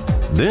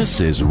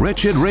 This is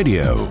Wretched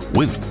Radio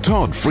with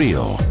Todd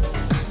Friel.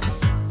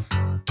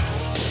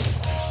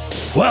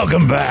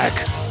 Welcome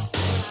back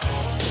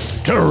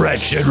to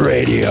Wretched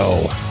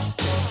Radio.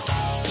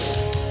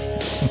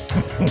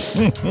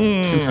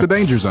 It's the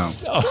danger zone.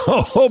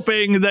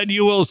 Hoping that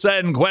you will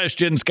send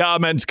questions,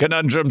 comments,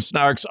 conundrums,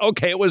 snarks.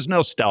 Okay, it was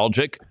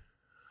nostalgic.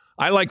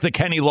 I like the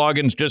Kenny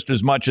Loggins just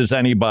as much as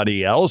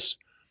anybody else.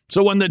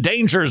 So when the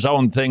Danger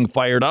Zone thing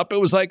fired up, it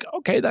was like,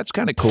 okay, that's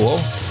kind of cool.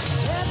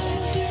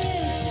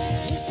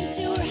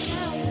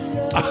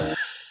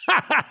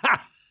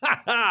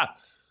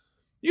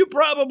 You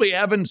probably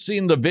haven't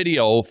seen the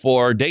video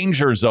for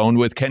Danger Zone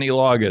with Kenny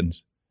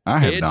Loggins. I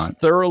have It's not.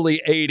 thoroughly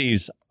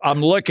 80s.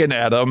 I'm looking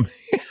at him.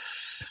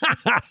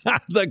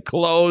 The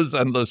clothes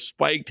and the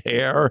spiked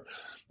hair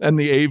and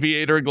the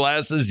aviator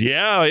glasses.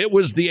 Yeah, it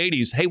was the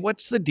 80s. Hey,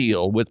 what's the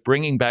deal with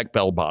bringing back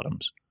bell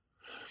bottoms?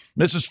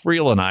 Mrs.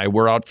 Friel and I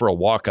were out for a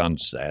walk on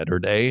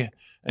Saturday,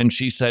 and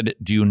she said,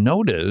 do you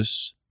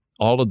notice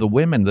all of the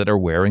women that are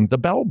wearing the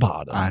bell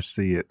bottom? I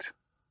see it.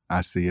 I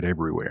see it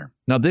everywhere.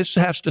 Now, this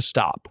has to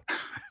stop.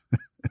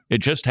 It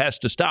just has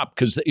to stop,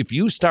 because if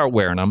you start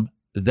wearing them,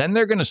 then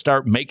they're going to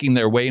start making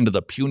their way into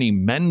the puny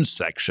men's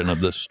section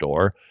of the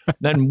store.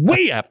 Then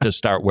we have to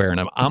start wearing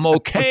them. I'm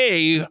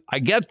okay. I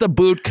get the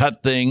boot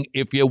cut thing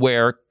if you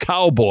wear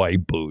cowboy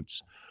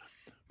boots.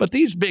 But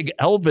these big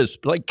Elvis,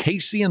 like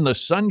Casey and the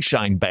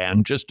Sunshine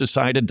Band, just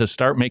decided to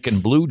start making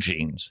blue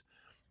jeans.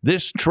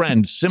 This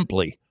trend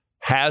simply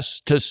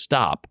has to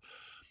stop.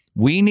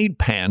 We need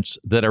pants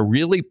that are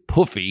really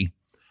puffy,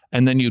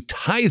 and then you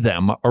tie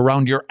them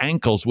around your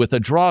ankles with a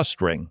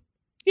drawstring.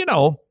 You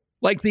know,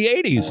 like the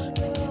 80s.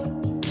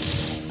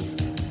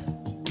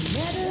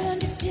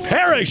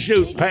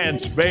 Parachute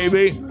pants,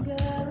 baby.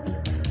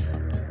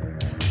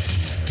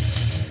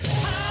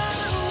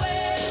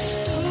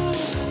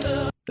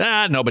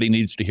 Nobody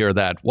needs to hear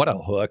that. What a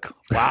hook.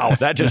 Wow,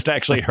 that just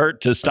actually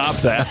hurt to stop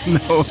that.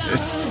 No.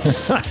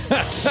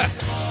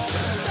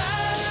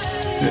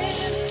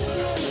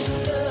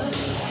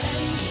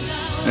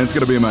 It's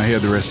going to be in my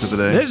head the rest of the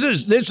day.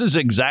 This is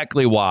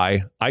exactly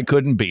why I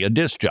couldn't be a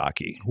disc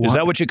jockey. What? Is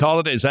that what you call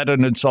it? Is that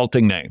an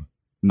insulting name?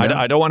 No.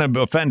 I don't want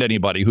to offend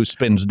anybody who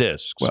spins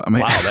discs. Well, I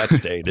mean, wow, that's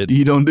dated.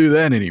 You don't do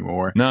that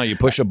anymore. No, you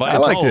push a button.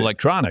 It's all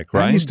electronic,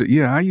 right?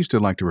 I used to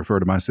like to refer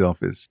to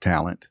myself as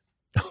talent.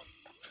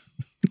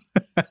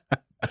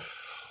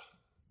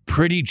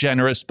 Pretty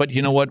generous, but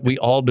you know what? We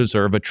all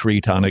deserve a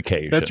treat on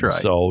occasion. That's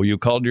right. So you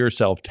called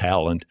yourself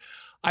talent.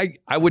 I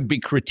would be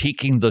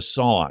critiquing the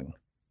song,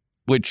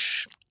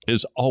 which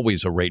is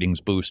always a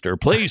ratings booster.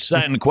 Please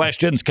send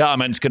questions,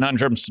 comments,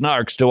 conundrums,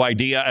 snarks to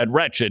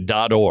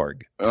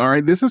idea@wretched.org. All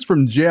right, this is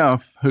from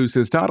Jeff, who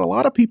says, Todd, a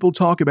lot of people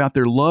talk about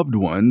their loved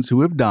ones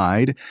who have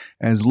died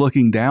as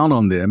looking down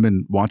on them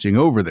and watching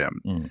over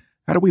them.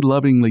 How do we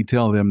lovingly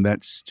tell them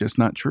that's just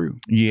not true?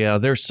 Yeah,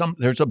 there's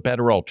a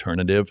better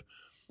alternative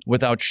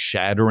without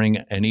shattering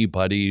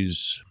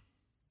anybody's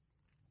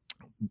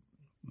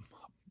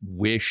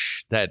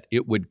wish that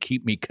it would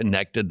keep me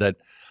connected, that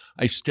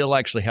I still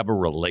actually have a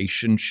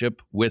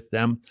relationship with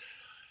them.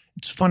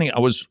 It's funny, I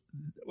was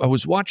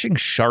watching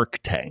Shark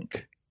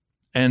Tank,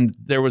 and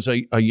there was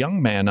a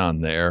young man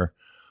on there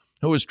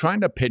who was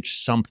trying to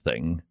pitch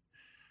something,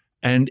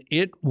 and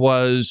it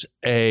was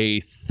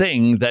a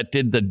thing that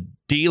did the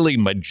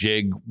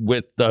dealy-majig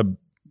with the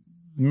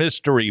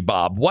mystery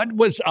Bob. What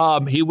was,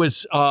 it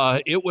was,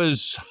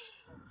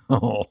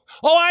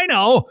 I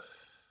know.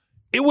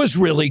 It was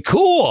really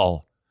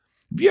cool.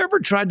 Have you ever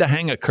tried to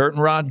hang a curtain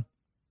rod?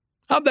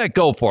 How'd that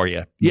go for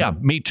you? Yeah,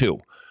 me too.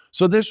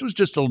 So this was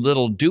just a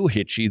little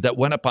doohickey that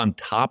went up on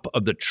top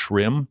of the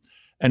trim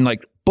and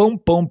like boom,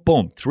 boom,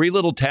 boom, 3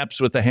 little taps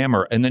with a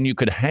hammer. And then you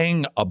could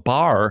hang a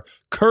bar,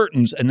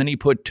 curtains, and then he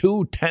put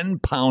 2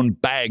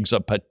 10-pound bags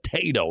of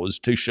potatoes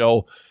to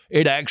show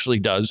it actually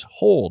does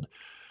hold.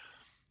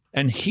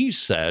 And he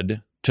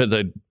said to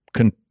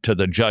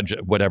the judge,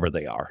 whatever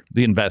they are,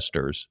 the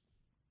investors,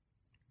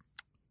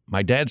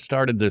 my dad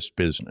started this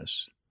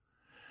business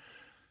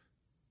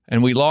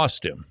and we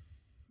lost him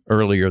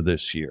earlier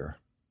this year.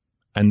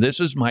 And this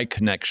is my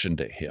connection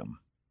to him.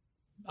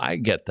 I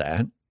get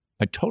that.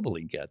 I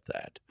totally get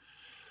that.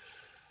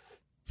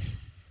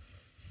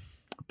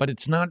 But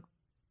it's not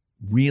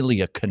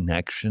really a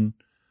connection.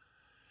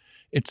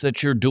 It's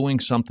that you're doing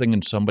something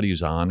in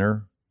somebody's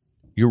honor.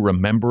 You're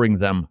remembering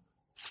them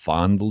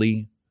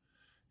fondly.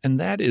 And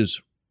that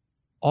is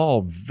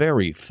all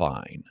very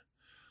fine.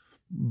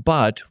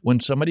 But when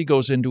somebody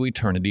goes into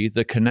eternity,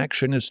 the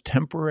connection is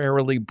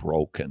temporarily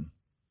broken.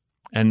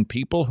 And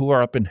people who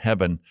are up in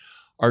heaven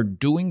are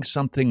doing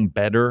something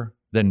better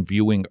than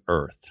viewing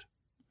earth.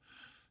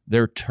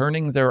 They're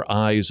turning their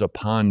eyes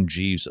upon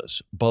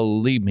Jesus.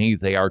 Believe me,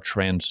 they are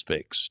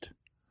transfixed.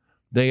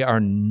 They are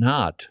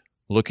not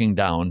looking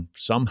down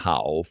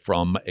somehow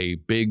from a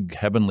big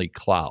heavenly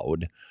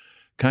cloud,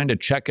 kind of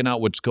checking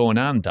out what's going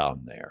on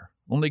down there.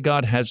 Only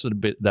God has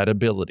that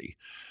ability.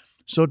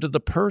 So to the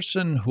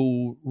person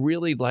who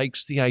really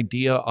likes the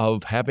idea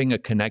of having a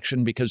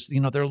connection because, you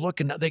know, they're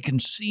looking, they can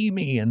see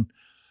me and,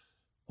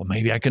 well,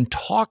 maybe I can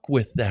talk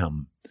with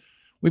them.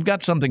 We've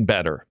got something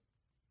better.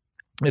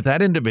 If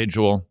that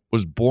individual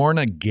was born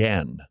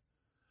again,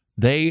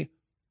 they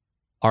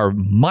are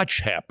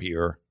much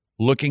happier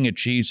looking at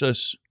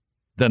Jesus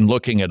than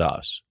looking at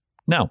us.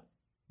 Now,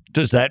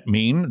 does that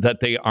mean that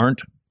they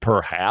aren't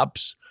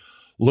perhaps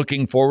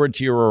looking forward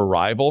to your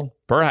arrival?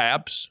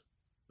 Perhaps.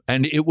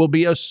 And it will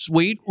be a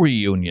sweet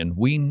reunion.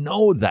 We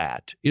know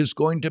that is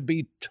going to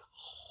be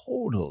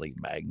totally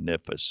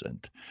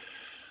magnificent.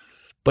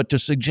 But to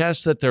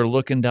suggest that they're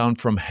looking down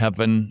from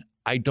heaven,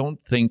 I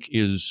don't think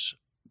is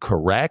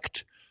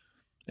correct.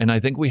 And I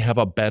think we have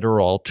a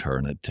better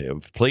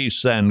alternative. Please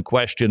send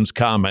questions,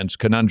 comments,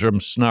 conundrum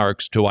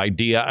snarks to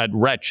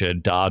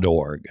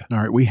idea@wretched.org. All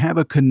right, we have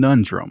a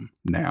conundrum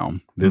now.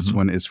 This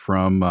one is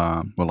from,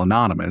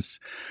 Anonymous,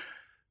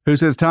 who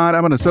says, Todd,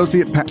 I'm an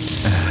associate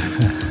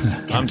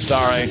I'm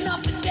sorry.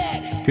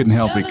 Couldn't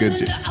help it, could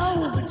you?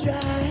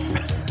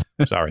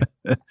 Sorry.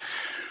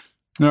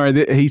 All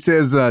right, he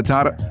says,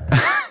 Todd...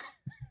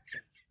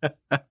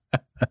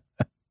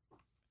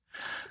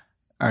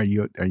 Are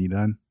you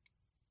done?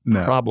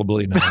 No.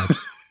 Probably not.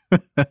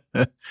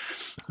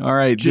 All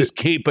right. Just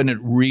keeping it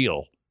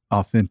real.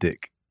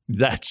 Authentic.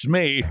 That's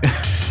me.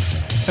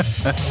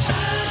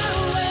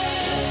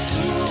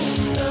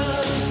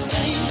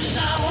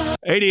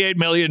 88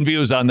 million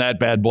views on that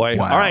bad boy.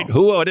 Wow. All right.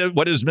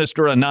 What is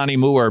Mr.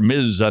 Anonymu or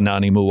Ms.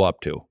 Anonymu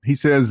up to? He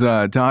says,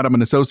 Todd, I'm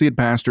an associate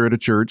pastor at a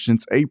church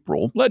since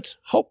April. Let's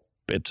hope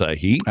it's a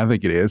he. I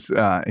think it is.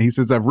 He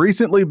says, I've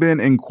recently been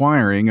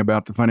inquiring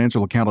about the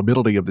financial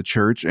accountability of the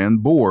church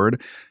and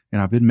board,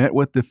 and I've been met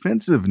with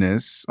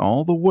defensiveness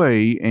all the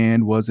way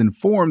and was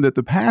informed that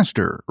the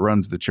pastor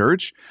runs the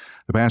church.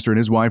 The pastor and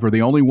his wife are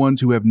the only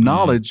ones who have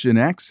knowledge and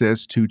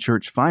access to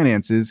church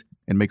finances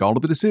and make all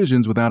of the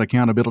decisions without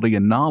accountability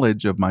and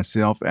knowledge of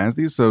myself as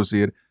the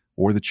associate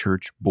or the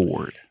church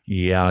board.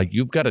 Yeah,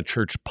 you've got a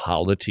church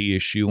polity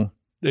issue.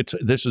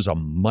 This is a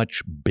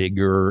much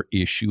bigger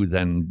issue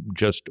than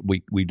just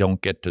we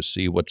don't get to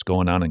see what's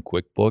going on in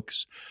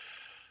QuickBooks.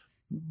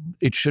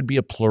 It should be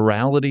a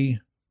plurality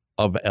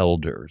of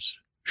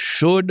elders.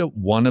 Should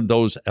one of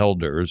those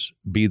elders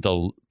be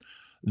the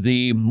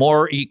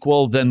more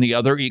equal than the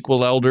other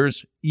equal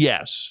elders?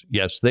 Yes,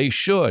 they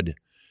should.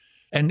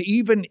 And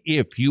even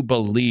if you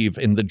believe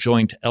in the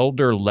joint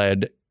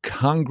elder-led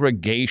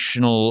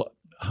congregational,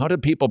 how do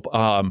people,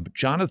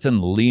 Jonathan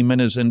Lehman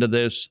is into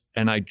this,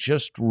 and I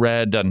just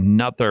read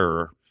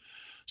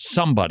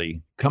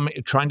somebody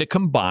trying to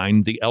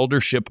combine the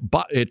eldership,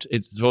 but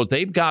so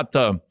they've got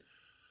the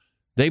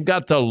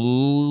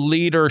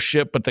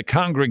leadership, but the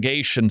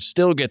congregation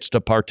still gets to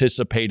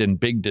participate in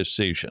big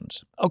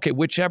decisions. Okay,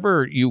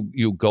 whichever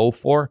you go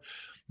for,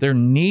 there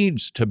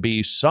needs to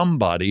be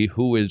somebody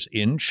who is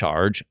in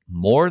charge,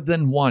 more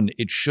than one.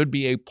 It should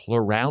be a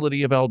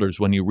plurality of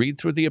elders. When you read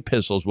through the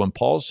epistles, when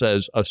Paul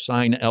says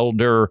assign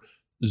elders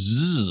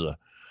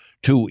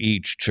to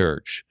each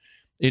church,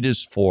 it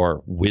is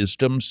for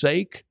wisdom's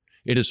sake,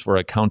 it is for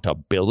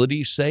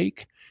accountability's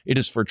sake, it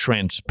is for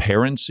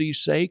transparency's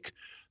sake.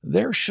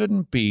 There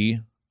shouldn't be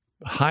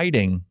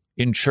hiding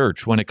in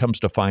church when it comes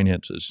to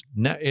finances.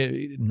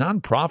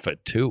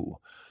 Nonprofit, too.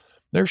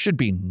 There should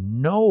be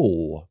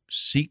no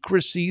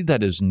secrecy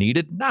that is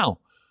needed. Now,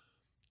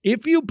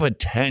 if you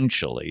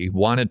potentially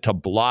wanted to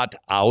blot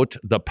out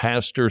the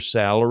pastor's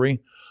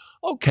salary,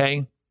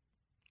 okay,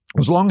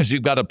 as long as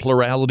you've got a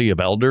plurality of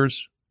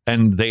elders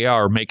and they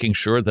are making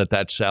sure that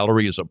that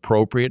salary is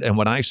appropriate. And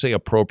when I say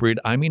appropriate,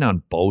 I mean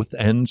on both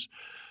ends,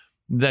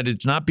 that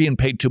it's not being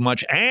paid too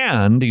much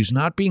and he's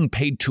not being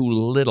paid too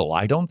little.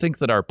 I don't think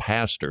that our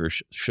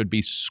pastors should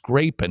be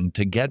scraping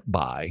to get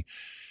by.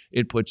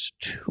 It puts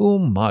too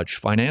much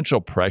financial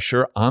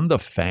pressure on the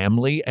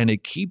family, and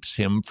it keeps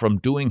him from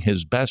doing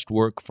his best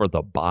work for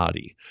the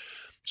body.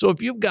 So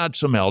if you've got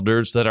some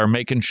elders that are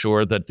making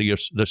sure that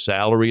the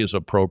salary is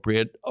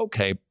appropriate,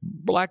 okay,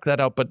 black that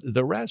out. But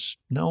the rest,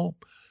 no.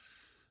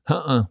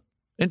 And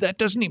that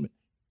doesn't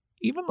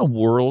even the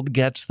world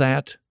gets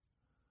that.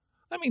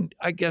 I mean,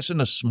 I guess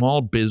in a small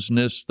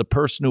business, the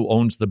person who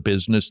owns the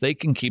business, they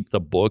can keep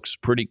the books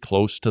pretty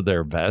close to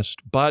their vest,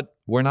 but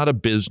we're not a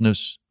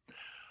business.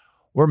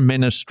 We're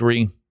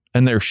ministry,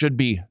 and there should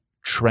be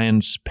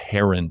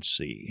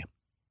transparency.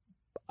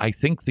 I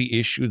think the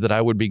issue that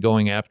I would be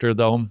going after,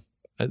 though,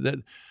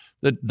 the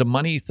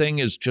money thing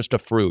is just a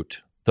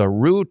fruit. The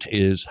root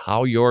is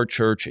how your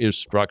church is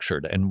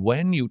structured. And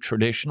when you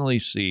traditionally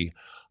see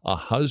a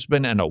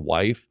husband and a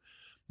wife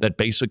that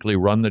basically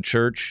run the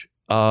church,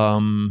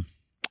 it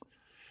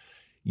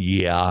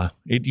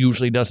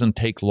usually doesn't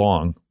take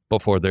long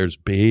before there's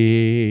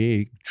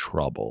big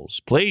troubles.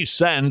 Please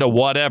send a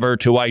whatever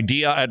to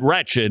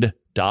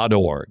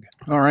idea@wretched.org.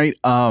 All right.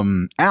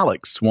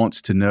 Alex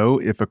wants to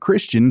know if a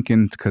Christian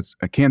can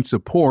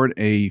support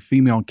a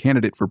female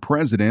candidate for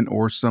president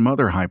or some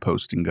other high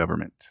post in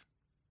government.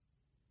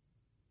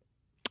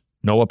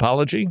 No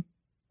apology?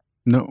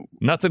 No.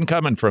 Nothing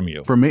coming from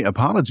you. From me?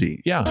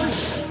 Apology? Yeah.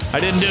 I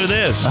didn't do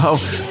this. Oh,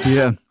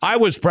 yeah. I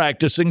was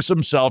practicing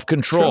some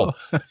self-control.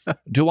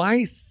 Do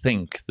I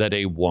think that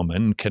a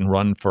woman can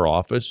run for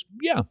office?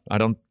 Yeah. I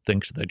don't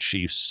think that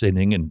she's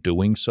sinning in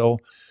doing so.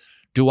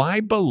 Do I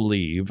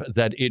believe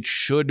that it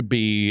should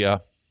be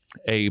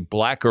a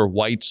black or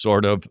white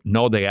sort of,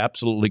 no, they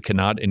absolutely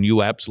cannot, and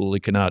you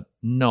absolutely cannot?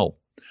 No.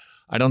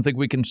 I don't think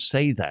we can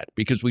say that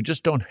because we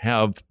just don't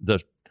have the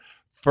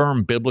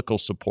firm biblical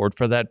support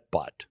for that,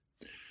 but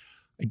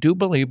I do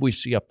believe we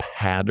see a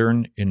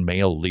pattern in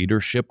male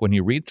leadership. When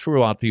you read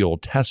throughout the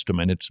Old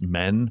Testament, it's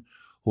men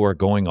who are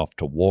going off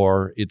to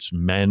war. It's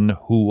men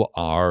who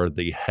are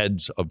the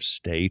heads of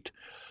state.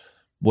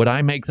 Would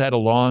I make that a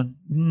law?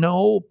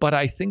 No, but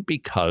I think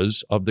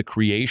because of the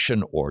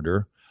creation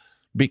order,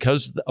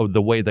 because of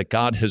the way that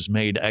God has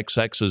made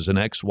XXs and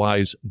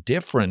XYs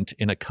different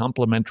in a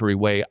complementary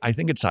way, I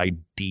think it's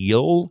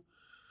ideal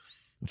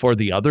for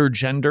the other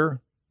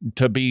gender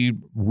to be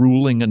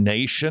ruling a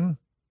nation,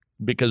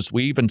 because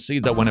we even see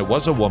that when it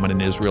was a woman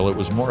in Israel, it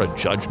was more a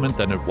judgment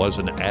than it was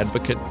an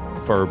advocate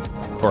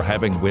for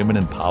having women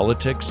in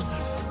politics.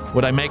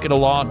 Would I make it a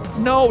law?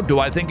 No. Do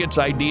I think it's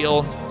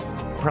ideal?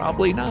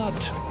 Probably not.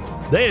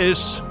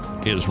 This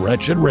is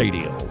Wretched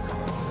Radio.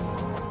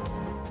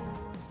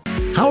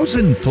 How's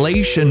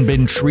inflation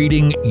been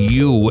treating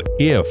you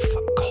if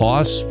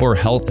costs for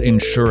health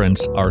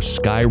insurance are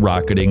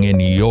skyrocketing in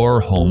your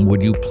home?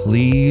 Would you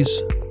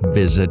please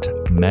visit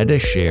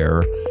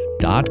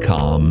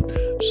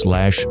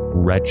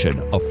Medishare.com/wretched.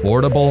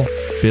 Affordable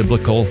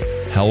biblical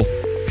health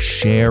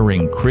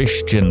sharing.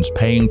 Christians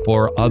paying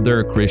for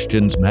other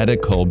Christians'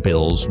 medical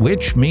bills,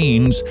 which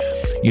means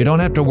you don't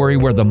have to worry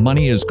where the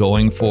money is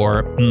going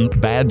for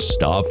bad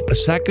stuff.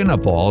 Second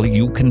of all,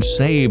 you can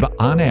save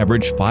on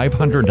average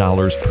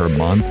 $500 per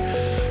month.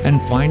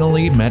 And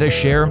finally,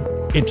 Medishare,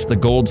 it's the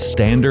gold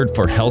standard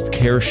for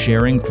healthcare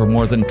sharing for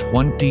more than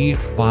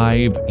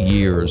 25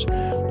 years.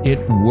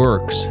 It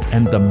works,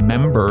 and the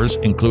members,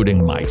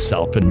 including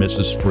myself and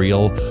Mrs.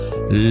 Friel,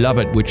 love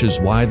it, which is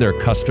why their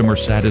customer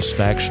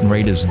satisfaction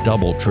rate is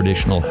double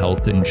traditional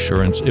health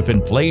insurance. If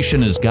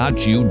inflation has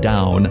got you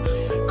down,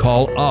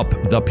 call up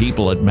the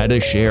people at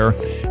Medishare,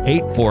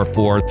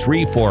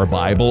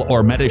 844-34-BIBLE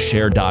or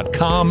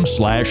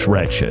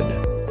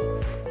Medishare.com/wretched.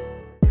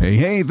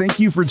 Hey, thank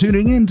you for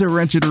tuning in to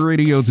Wretched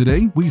Radio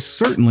today. We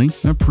certainly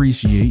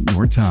appreciate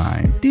your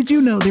time. Did you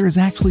know there is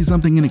actually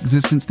something in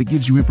existence that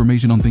gives you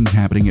information on things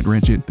happening at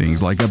Wretched?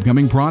 Things like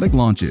upcoming product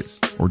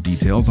launches, or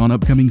details on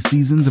upcoming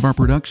seasons of our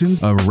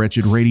productions of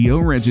Wretched Radio,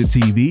 Wretched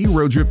TV,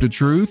 Road Trip to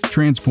Truth,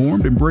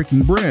 Transformed, and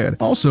Breaking Bread.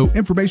 Also,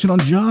 information on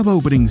job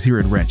openings here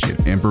at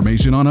Wretched.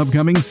 Information on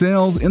upcoming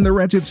sales in the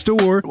Wretched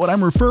store. What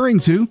I'm referring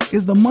to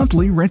is the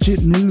monthly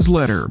Wretched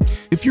newsletter.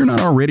 If you're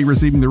not already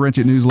receiving the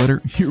Wretched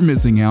newsletter, you're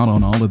missing out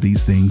on all of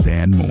these things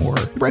and more.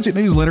 The Wretched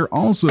newsletter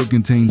also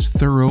contains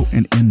thorough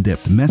and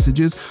in-depth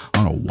messages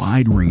on a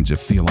wide range of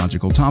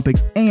theological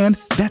topics, and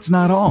that's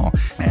not all.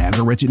 As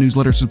a Wretched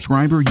newsletter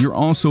subscriber, you're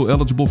also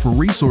eligible for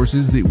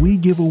resources that we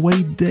give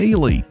away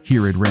daily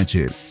here at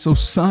Wretched. So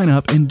sign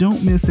up and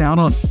don't miss out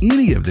on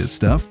any of this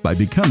stuff by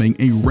becoming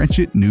a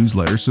Wretched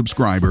newsletter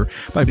subscriber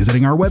by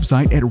visiting our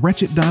website at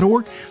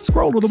wretched.org,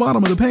 scroll to the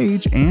bottom of the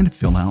page, and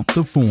fill out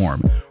the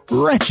form.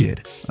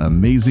 Wretched.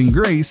 Amazing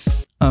grace.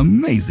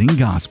 Amazing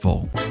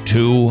gospel.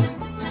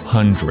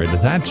 200.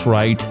 That's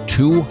right.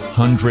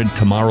 200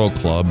 Tomorrow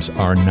Clubs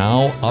are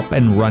now up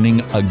and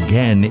running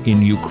again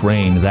in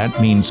Ukraine. That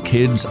means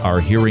kids are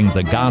hearing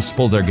the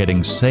gospel. They're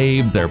getting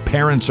saved. Their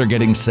parents are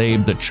getting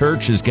saved. The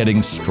church is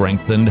getting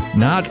strengthened.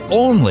 Not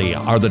only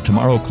are the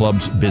Tomorrow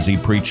Clubs busy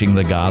preaching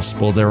the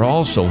gospel, they're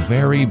also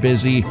very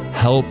busy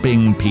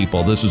helping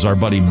people. This is our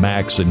buddy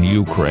Max in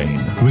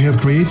Ukraine. We have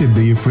created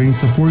the Ukraine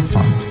Support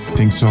Fund.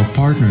 Thanks to our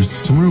partners,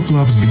 Tomorrow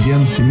Clubs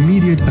began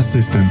immediate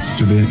assistance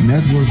to the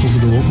network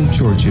of the local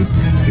churches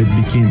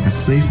that became a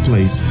safe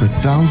place for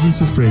thousands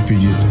of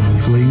refugees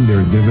fleeing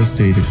their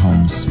devastated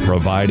homes.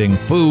 Providing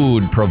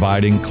food,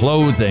 providing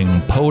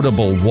clothing,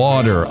 potable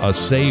water, a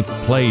safe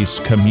place,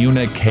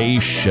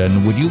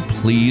 communication. Would you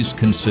please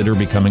consider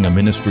becoming a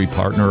ministry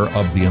partner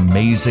of the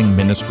amazing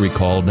ministry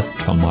called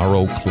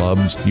Tomorrow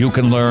Clubs? You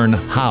can learn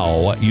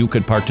how you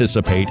could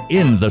participate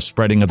in the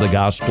spreading of the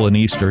gospel in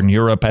Eastern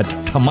Europe at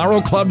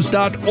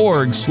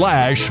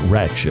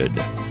tomorrowclubs.org/wretched.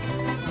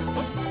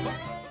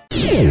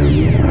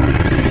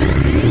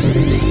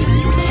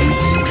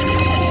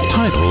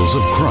 Titles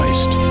of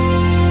Christ.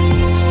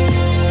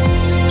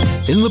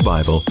 In the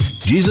Bible,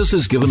 Jesus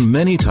is given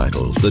many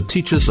titles that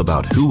teach us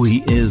about who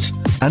he is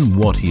and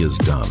what he has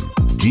done.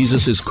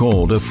 Jesus is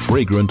called a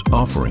fragrant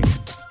offering.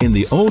 In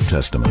the Old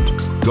Testament,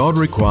 God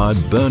required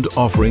burnt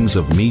offerings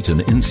of meat and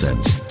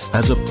incense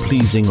as a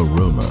pleasing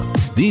aroma.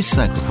 These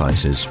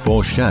sacrifices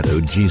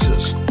foreshadowed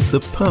Jesus, the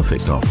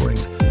perfect offering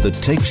that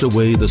takes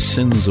away the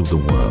sins of the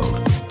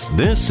world.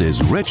 This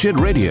is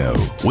Wretched Radio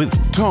with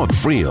Todd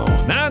Friel.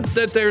 Not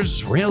that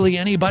there's really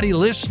anybody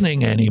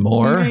listening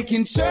anymore.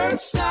 Making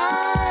church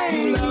signs.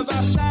 You love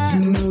our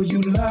signs. You know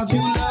you love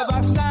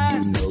our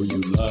signs. You know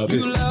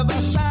you love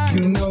our signs.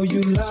 You know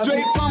you love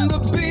straight from the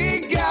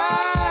big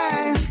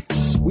guy.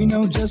 We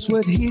know just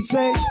what he'd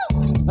say.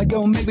 Like,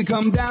 don't make me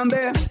come down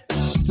there.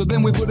 So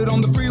then we put it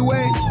on the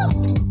freeway.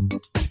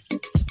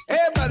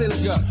 Everybody,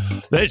 let's go.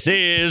 This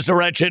is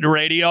Wretched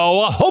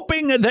Radio,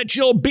 hoping that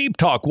you'll beep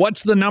talk.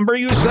 What's the number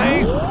you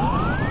say?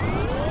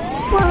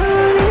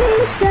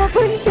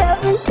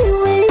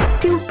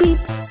 1-877-282-BEEP.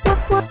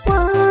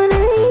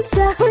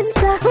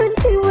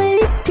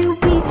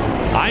 1-877-282-BEEP.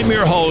 I'm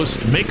your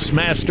host,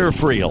 Mixmaster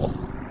Friel.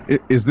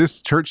 Is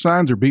this church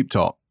signs or beep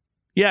talk?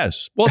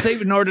 Yes. Well,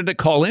 in order to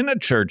call in a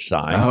church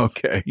sign,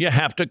 okay, you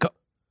have to call.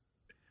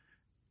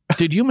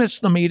 Did you miss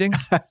the meeting?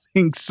 I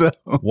think so.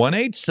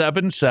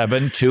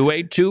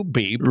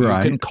 1-877-282-BEEP.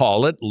 Right. You can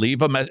call it,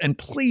 leave a message. And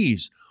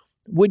please,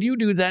 would you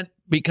do that?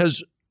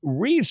 Because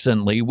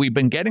recently we've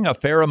been getting a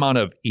fair amount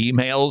of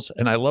emails,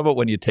 and I love it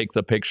when you take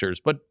the pictures.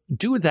 But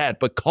do that,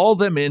 but call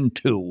them in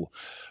too,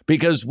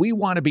 because we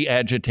want to be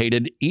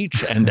agitated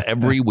each and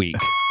every week.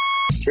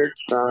 Church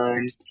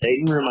sign.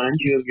 Satan reminds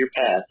you of your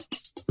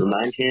past.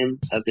 Remind him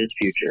of his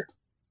future.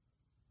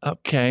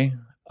 Okay.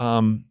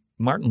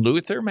 Martin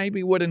Luther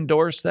maybe would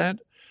endorse that.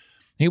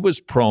 He was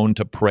prone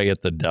to pray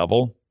at the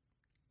devil,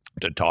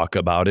 to talk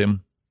about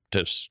him,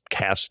 to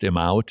cast him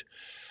out.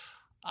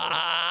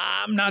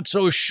 I'm not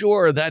so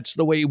sure that's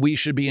the way we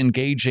should be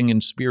engaging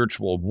in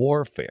spiritual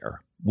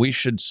warfare. We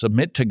should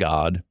submit to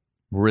God,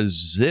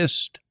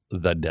 resist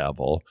the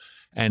devil,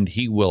 and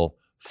he will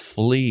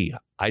flee.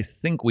 I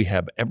think we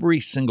have every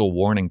single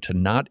warning to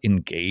not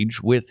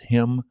engage with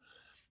him,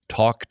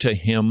 talk to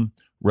him,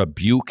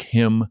 rebuke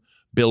him,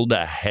 build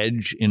a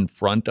hedge in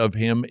front of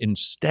him.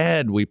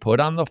 Instead, we put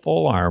on the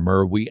full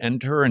armor, we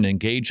enter and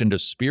engage into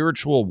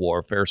spiritual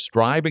warfare,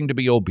 striving to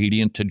be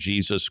obedient to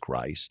Jesus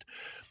Christ.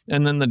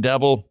 And then the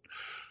devil,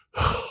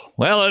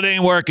 well, it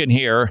ain't working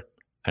here.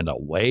 And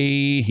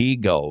away he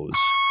goes.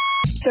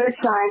 Church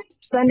sign,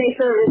 Sunday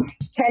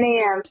service, 10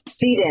 a.m.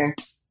 Be there.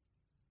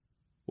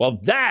 Well,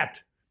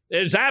 that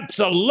is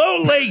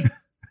absolutely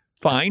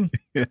fine.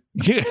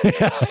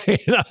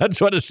 That's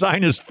what a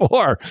sign is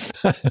for.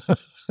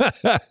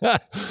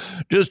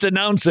 Just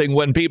announcing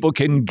when people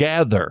can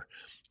gather.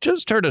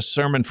 Just heard a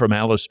sermon from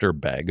Alistair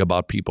Begg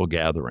about people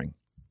gathering.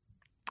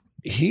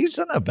 He's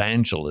an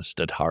evangelist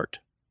at heart,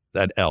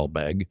 that Al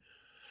Begg.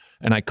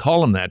 And I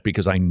call him that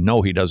because I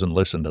know he doesn't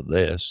listen to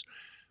this.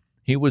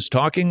 He was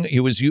talking, he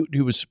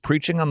was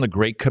preaching on the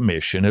Great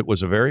Commission. It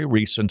was a very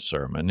recent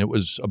sermon. It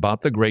was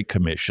about the Great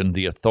Commission,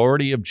 the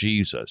authority of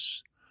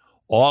Jesus.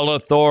 All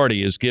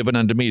authority is given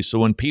unto me. So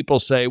when people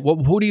say, well,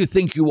 who do you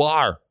think you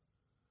are?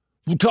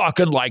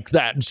 Talking like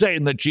that and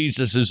saying that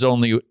Jesus is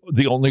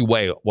the only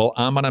way. Well,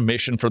 I'm on a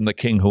mission from the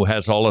King who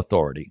has all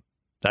authority.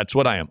 That's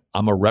what I am.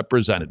 I'm a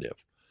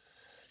representative.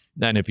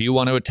 And if you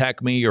want to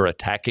attack me, you're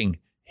attacking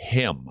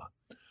him.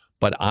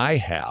 But I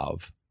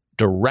have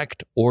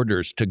direct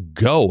orders to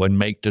go and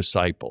make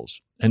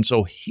disciples. And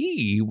so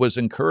he was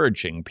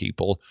encouraging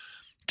people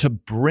to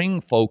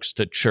bring folks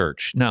to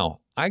church. Now,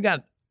 I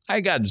got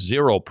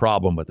zero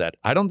problem with that.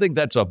 I don't think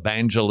that's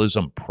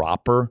evangelism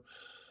proper.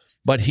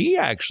 But he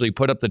actually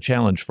put up the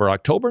challenge for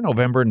October,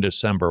 November, and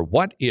December.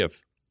 What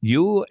if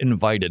you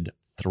invited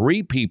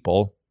 3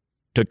 people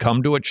to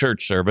come to a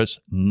church service,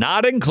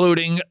 not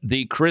including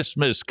the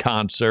Christmas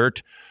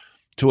concert,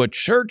 to a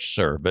church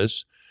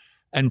service,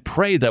 and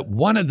pray that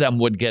one of them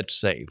would get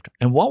saved?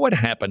 And what would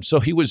happen?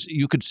 So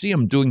you could see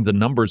him doing the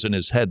numbers in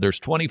his head. There's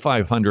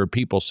 2,500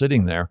 people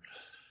sitting there.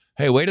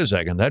 Hey, wait a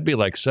second. That'd be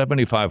like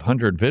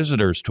 7,500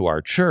 visitors to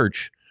our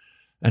church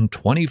and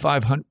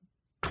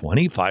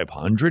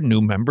 2,500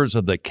 new members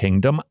of the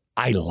kingdom.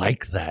 I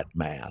like that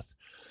math.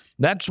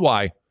 That's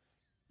why,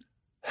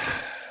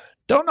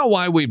 don't know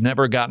why we've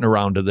never gotten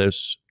around to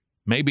this.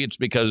 Maybe it's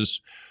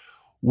because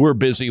we're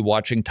busy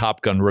watching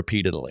Top Gun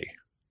repeatedly.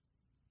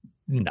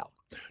 No,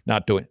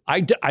 not doing.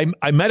 I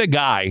met a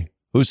guy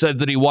who said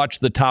that he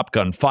watched the Top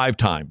Gun 5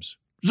 times.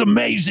 It's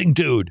amazing,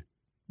 dude.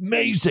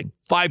 Amazing.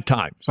 5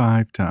 times.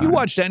 5 times. You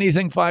watched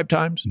anything 5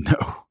 times?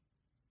 No.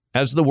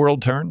 As the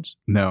World Turns?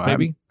 No,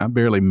 maybe? I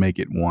barely make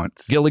it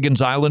once.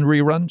 Gilligan's Island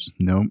reruns?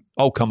 No.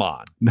 Oh, come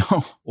on.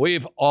 No.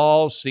 We've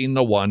all seen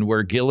the one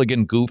where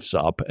Gilligan goofs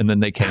up and then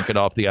they can't get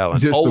off the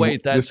island.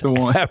 That's the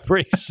one.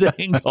 Every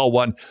single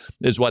one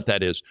is what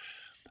that is.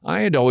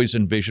 I had always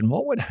envisioned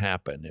what would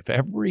happen if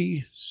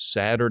every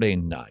Saturday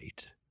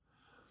night,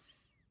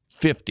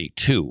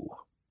 52,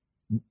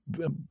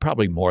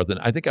 probably more than,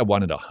 I think I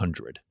wanted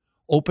 100,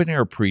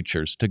 open-air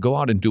preachers to go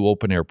out and do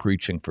open-air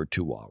preaching for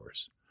 2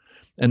 hours.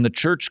 And the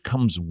church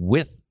comes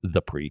with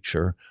the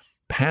preacher,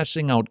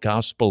 passing out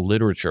gospel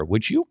literature,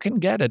 which you can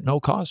get at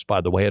no cost,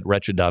 by the way, at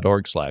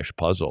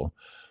wretched.org/puzzle.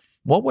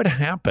 What would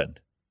happen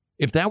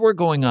if that were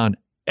going on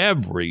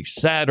every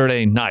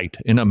Saturday night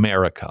in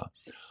America?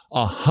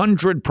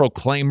 100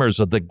 proclaimers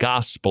of the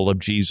gospel of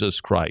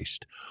Jesus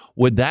Christ.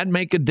 Would that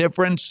make a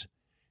difference?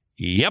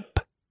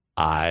 Yep,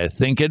 I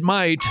think it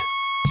might.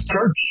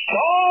 Church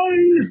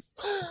sign!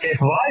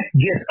 If life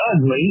gets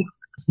ugly,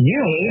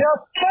 you need a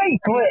faith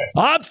lift.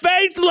 A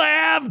faith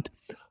lift!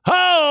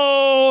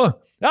 Oh,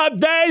 a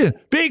faith,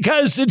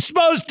 because it's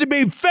supposed to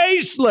be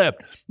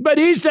facelift. But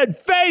he said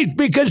faith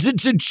because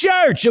it's a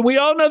church, and we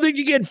all know that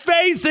you get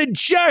faith in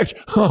church.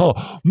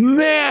 Oh,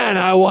 man,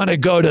 I want to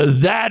go to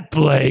that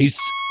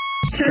place.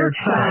 Church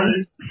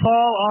sign,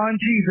 fall on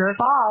Jesus.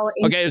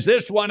 Okay, is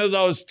this one of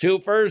those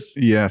twofers?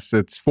 Yes,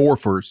 it's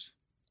 4-fers.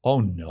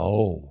 Oh,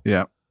 no.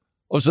 Yeah.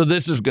 Oh, so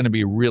this is going to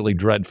be really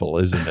dreadful,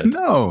 isn't it?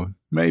 No,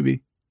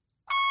 maybe.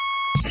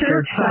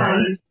 Church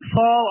sign.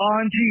 Fall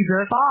on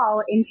Jesus.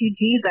 Fall into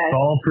Jesus.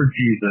 Fall for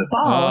Jesus.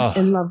 Fall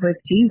in love with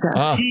Jesus.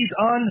 He's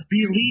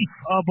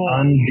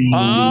unbelievable.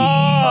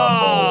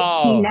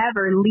 He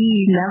never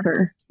leaves.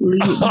 Never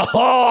leaves.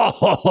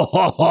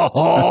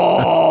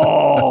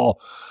 Oh,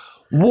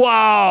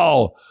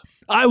 wow.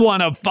 I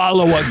want to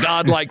follow a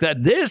God like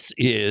that. This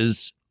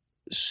is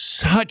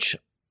such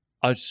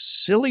a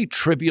silly,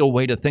 trivial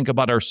way to think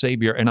about our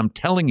Savior. And I'm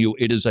telling you,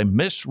 it is a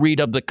misread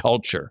of the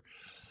culture.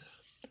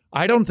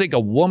 I don't think a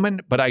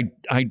woman, but I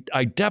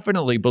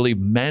definitely believe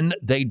men,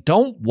 they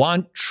don't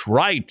want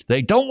trite.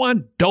 They don't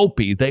want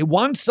dopey. They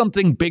want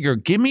something bigger.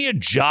 Give me a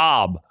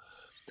job.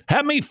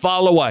 Have me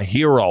follow a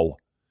hero.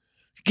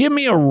 Give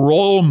me a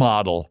role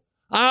model.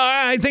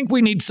 I think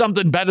we need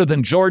something better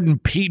than Jordan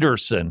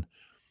Peterson.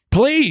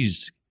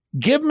 Please,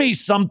 give me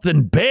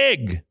something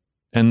big.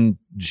 And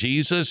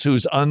Jesus,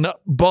 who's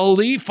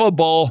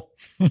unbelievable,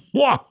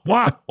 wah,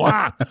 wah,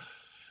 wah,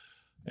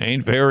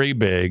 ain't very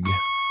big.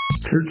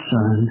 Church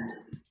sign.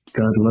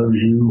 God loves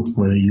you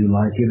whether you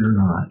like it or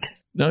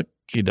not.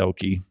 Okie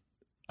dokie.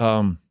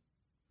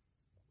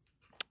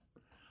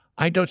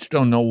 I just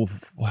don't know.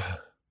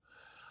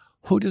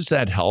 Who does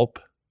that help?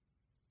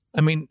 I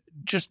mean,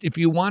 just if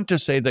you want to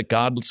say that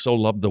God so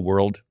loved the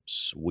world,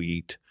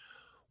 sweet.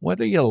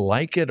 Whether you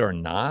like it or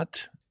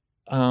not,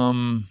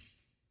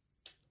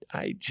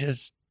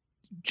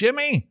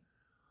 Jimmy?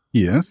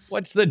 Yes?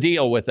 What's the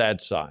deal with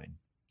that sign?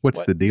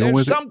 What's the deal with it?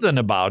 There's something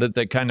about it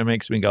that kind of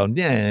makes me go,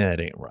 yeah, it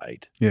ain't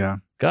right. Yeah.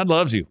 God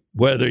loves you,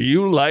 whether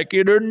you like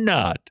it or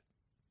not.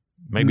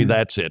 Maybe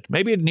that's it.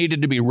 Maybe it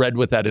needed to be read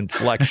with that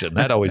inflection.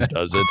 That always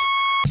does it.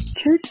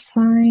 Church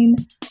sign.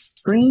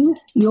 Bring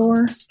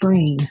your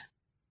brain.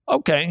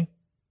 Okay.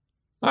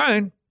 All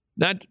right.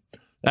 That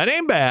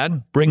ain't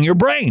bad. Bring your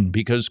brain,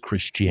 because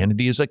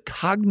Christianity is a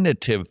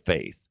cognitive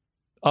faith.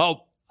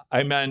 Oh,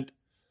 I meant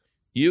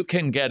you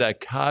can get a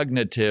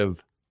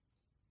cognitive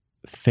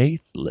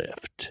faith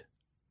lift.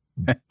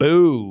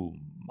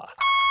 Boom.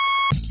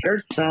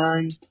 Church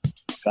sign.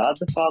 God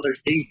the Father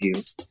sees you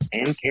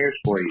and cares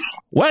for you.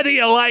 Whether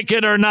you like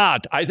it or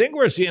not. I think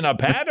we're seeing a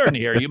pattern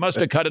here. You must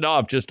have cut it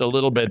off just a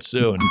little bit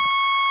soon.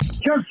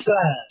 Church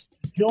sign.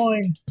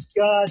 Join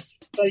God's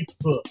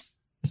Facebook.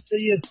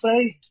 See his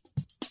face?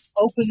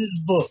 Open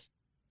his book.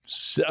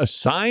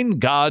 Sign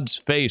God's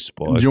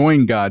Facebook.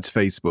 Join God's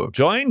Facebook.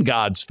 Join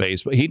God's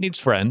Facebook. He needs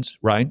friends,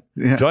 right?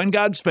 Yeah. Join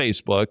God's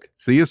Facebook.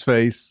 See his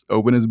face.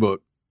 Open his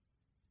book.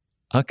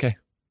 Okay.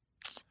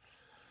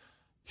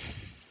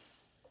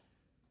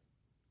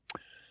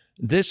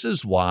 This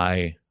is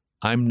why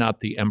I'm not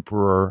the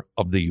emperor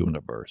of the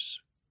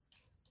universe.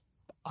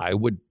 I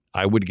would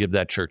give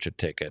that church a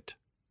ticket.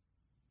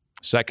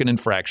 Second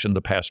infraction,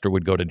 the pastor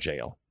would go to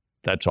jail.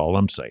 That's all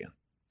I'm saying.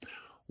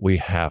 We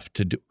have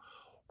to do.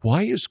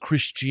 Why is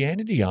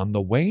Christianity on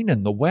the wane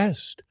in the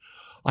West?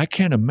 I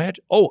can't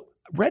imagine. Oh,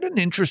 read an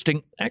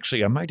interesting,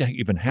 actually, I might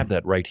even have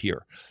that right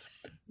here.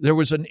 There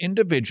was an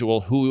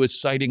individual who was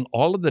citing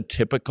all of the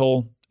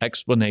typical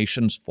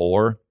explanations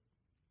for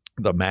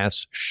the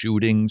mass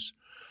shootings,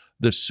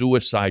 the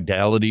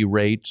suicidality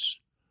rates,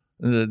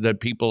 that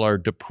people are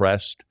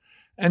depressed.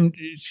 And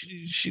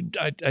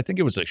I think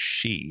it was a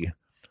she,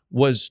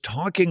 was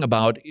talking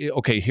about,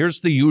 okay, here's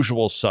the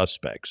usual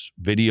suspects,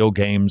 video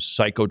games,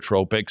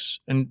 psychotropics,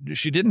 and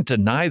she didn't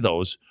deny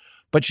those,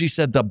 but she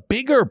said the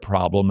bigger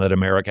problem that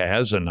America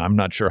has, and I'm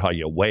not sure how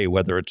you weigh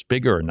whether it's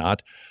bigger or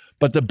not,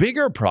 but the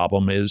bigger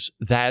problem is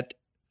that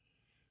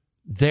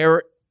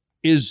there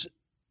is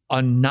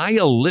a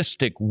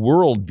nihilistic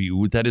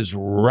worldview that is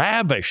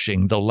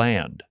ravishing the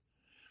land,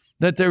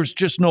 that there's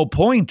just no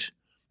point.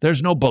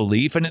 There's no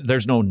belief in it.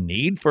 There's no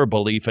need for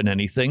belief in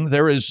anything.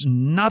 There is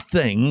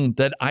nothing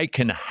that I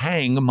can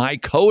hang my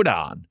coat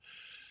on.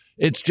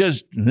 It's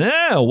just,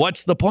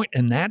 what's the point?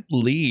 And that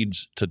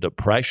leads to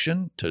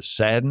depression, to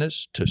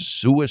sadness, to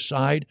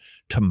suicide,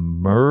 to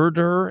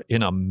murder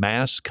in a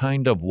mass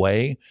kind of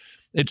way.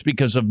 It's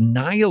because of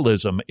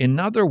nihilism. In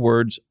other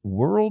words,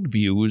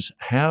 worldviews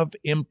have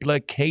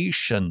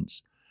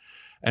implications.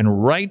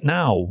 And right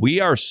now, we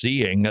are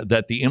seeing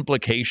that the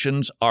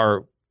implications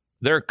are,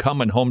 they're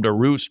coming home to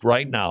roost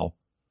right now.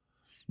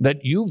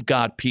 That you've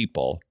got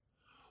people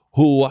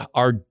who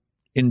are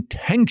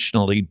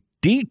intentionally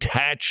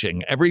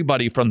detaching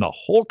everybody from the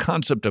whole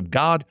concept of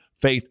God,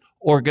 faith,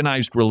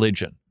 organized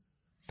religion.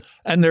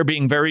 And they're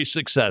being very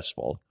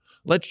successful.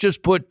 Let's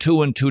just put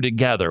two and two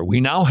together.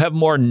 We now have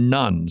more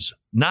nuns,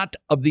 not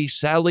of the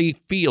Sally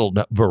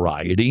Field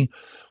variety.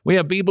 We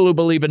have people who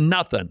believe in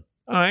nothing.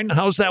 All right,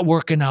 how's that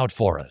working out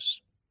for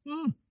us?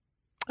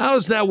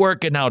 How's that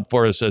working out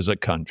for us as a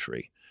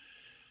country?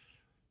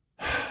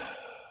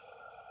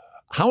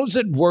 How's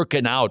it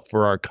working out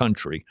for our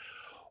country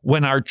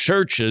when our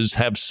churches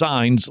have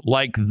signs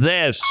like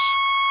this?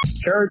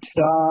 Church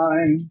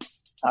sign.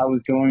 I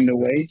was going to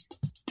waste,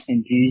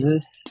 and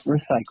Jesus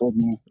recycled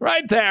me.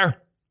 Right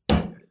there.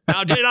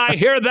 Now, did I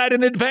hear that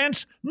in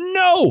advance?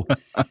 No.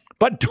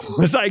 But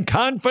was I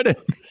confident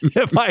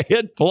if I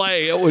hit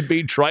play, it would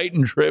be trite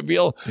and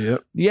trivial?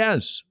 Yep.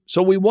 Yes.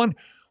 So we want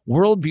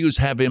Worldviews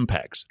have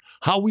impacts.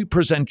 How we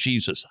present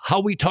Jesus,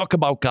 how we talk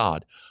about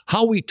God,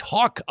 how we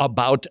talk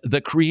about the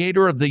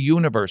creator of the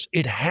universe.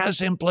 It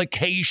has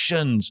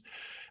implications.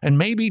 And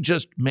maybe,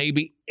 just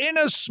maybe, in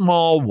a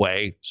small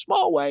way,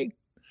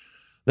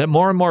 that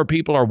more and more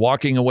people are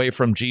walking away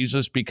from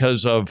Jesus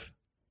because of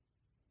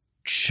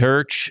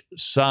church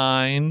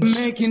signs.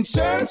 Making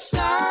church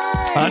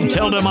signs.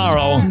 Until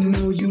tomorrow,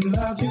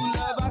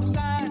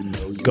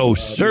 go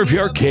serve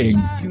your king.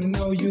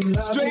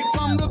 Straight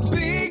from the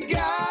beat.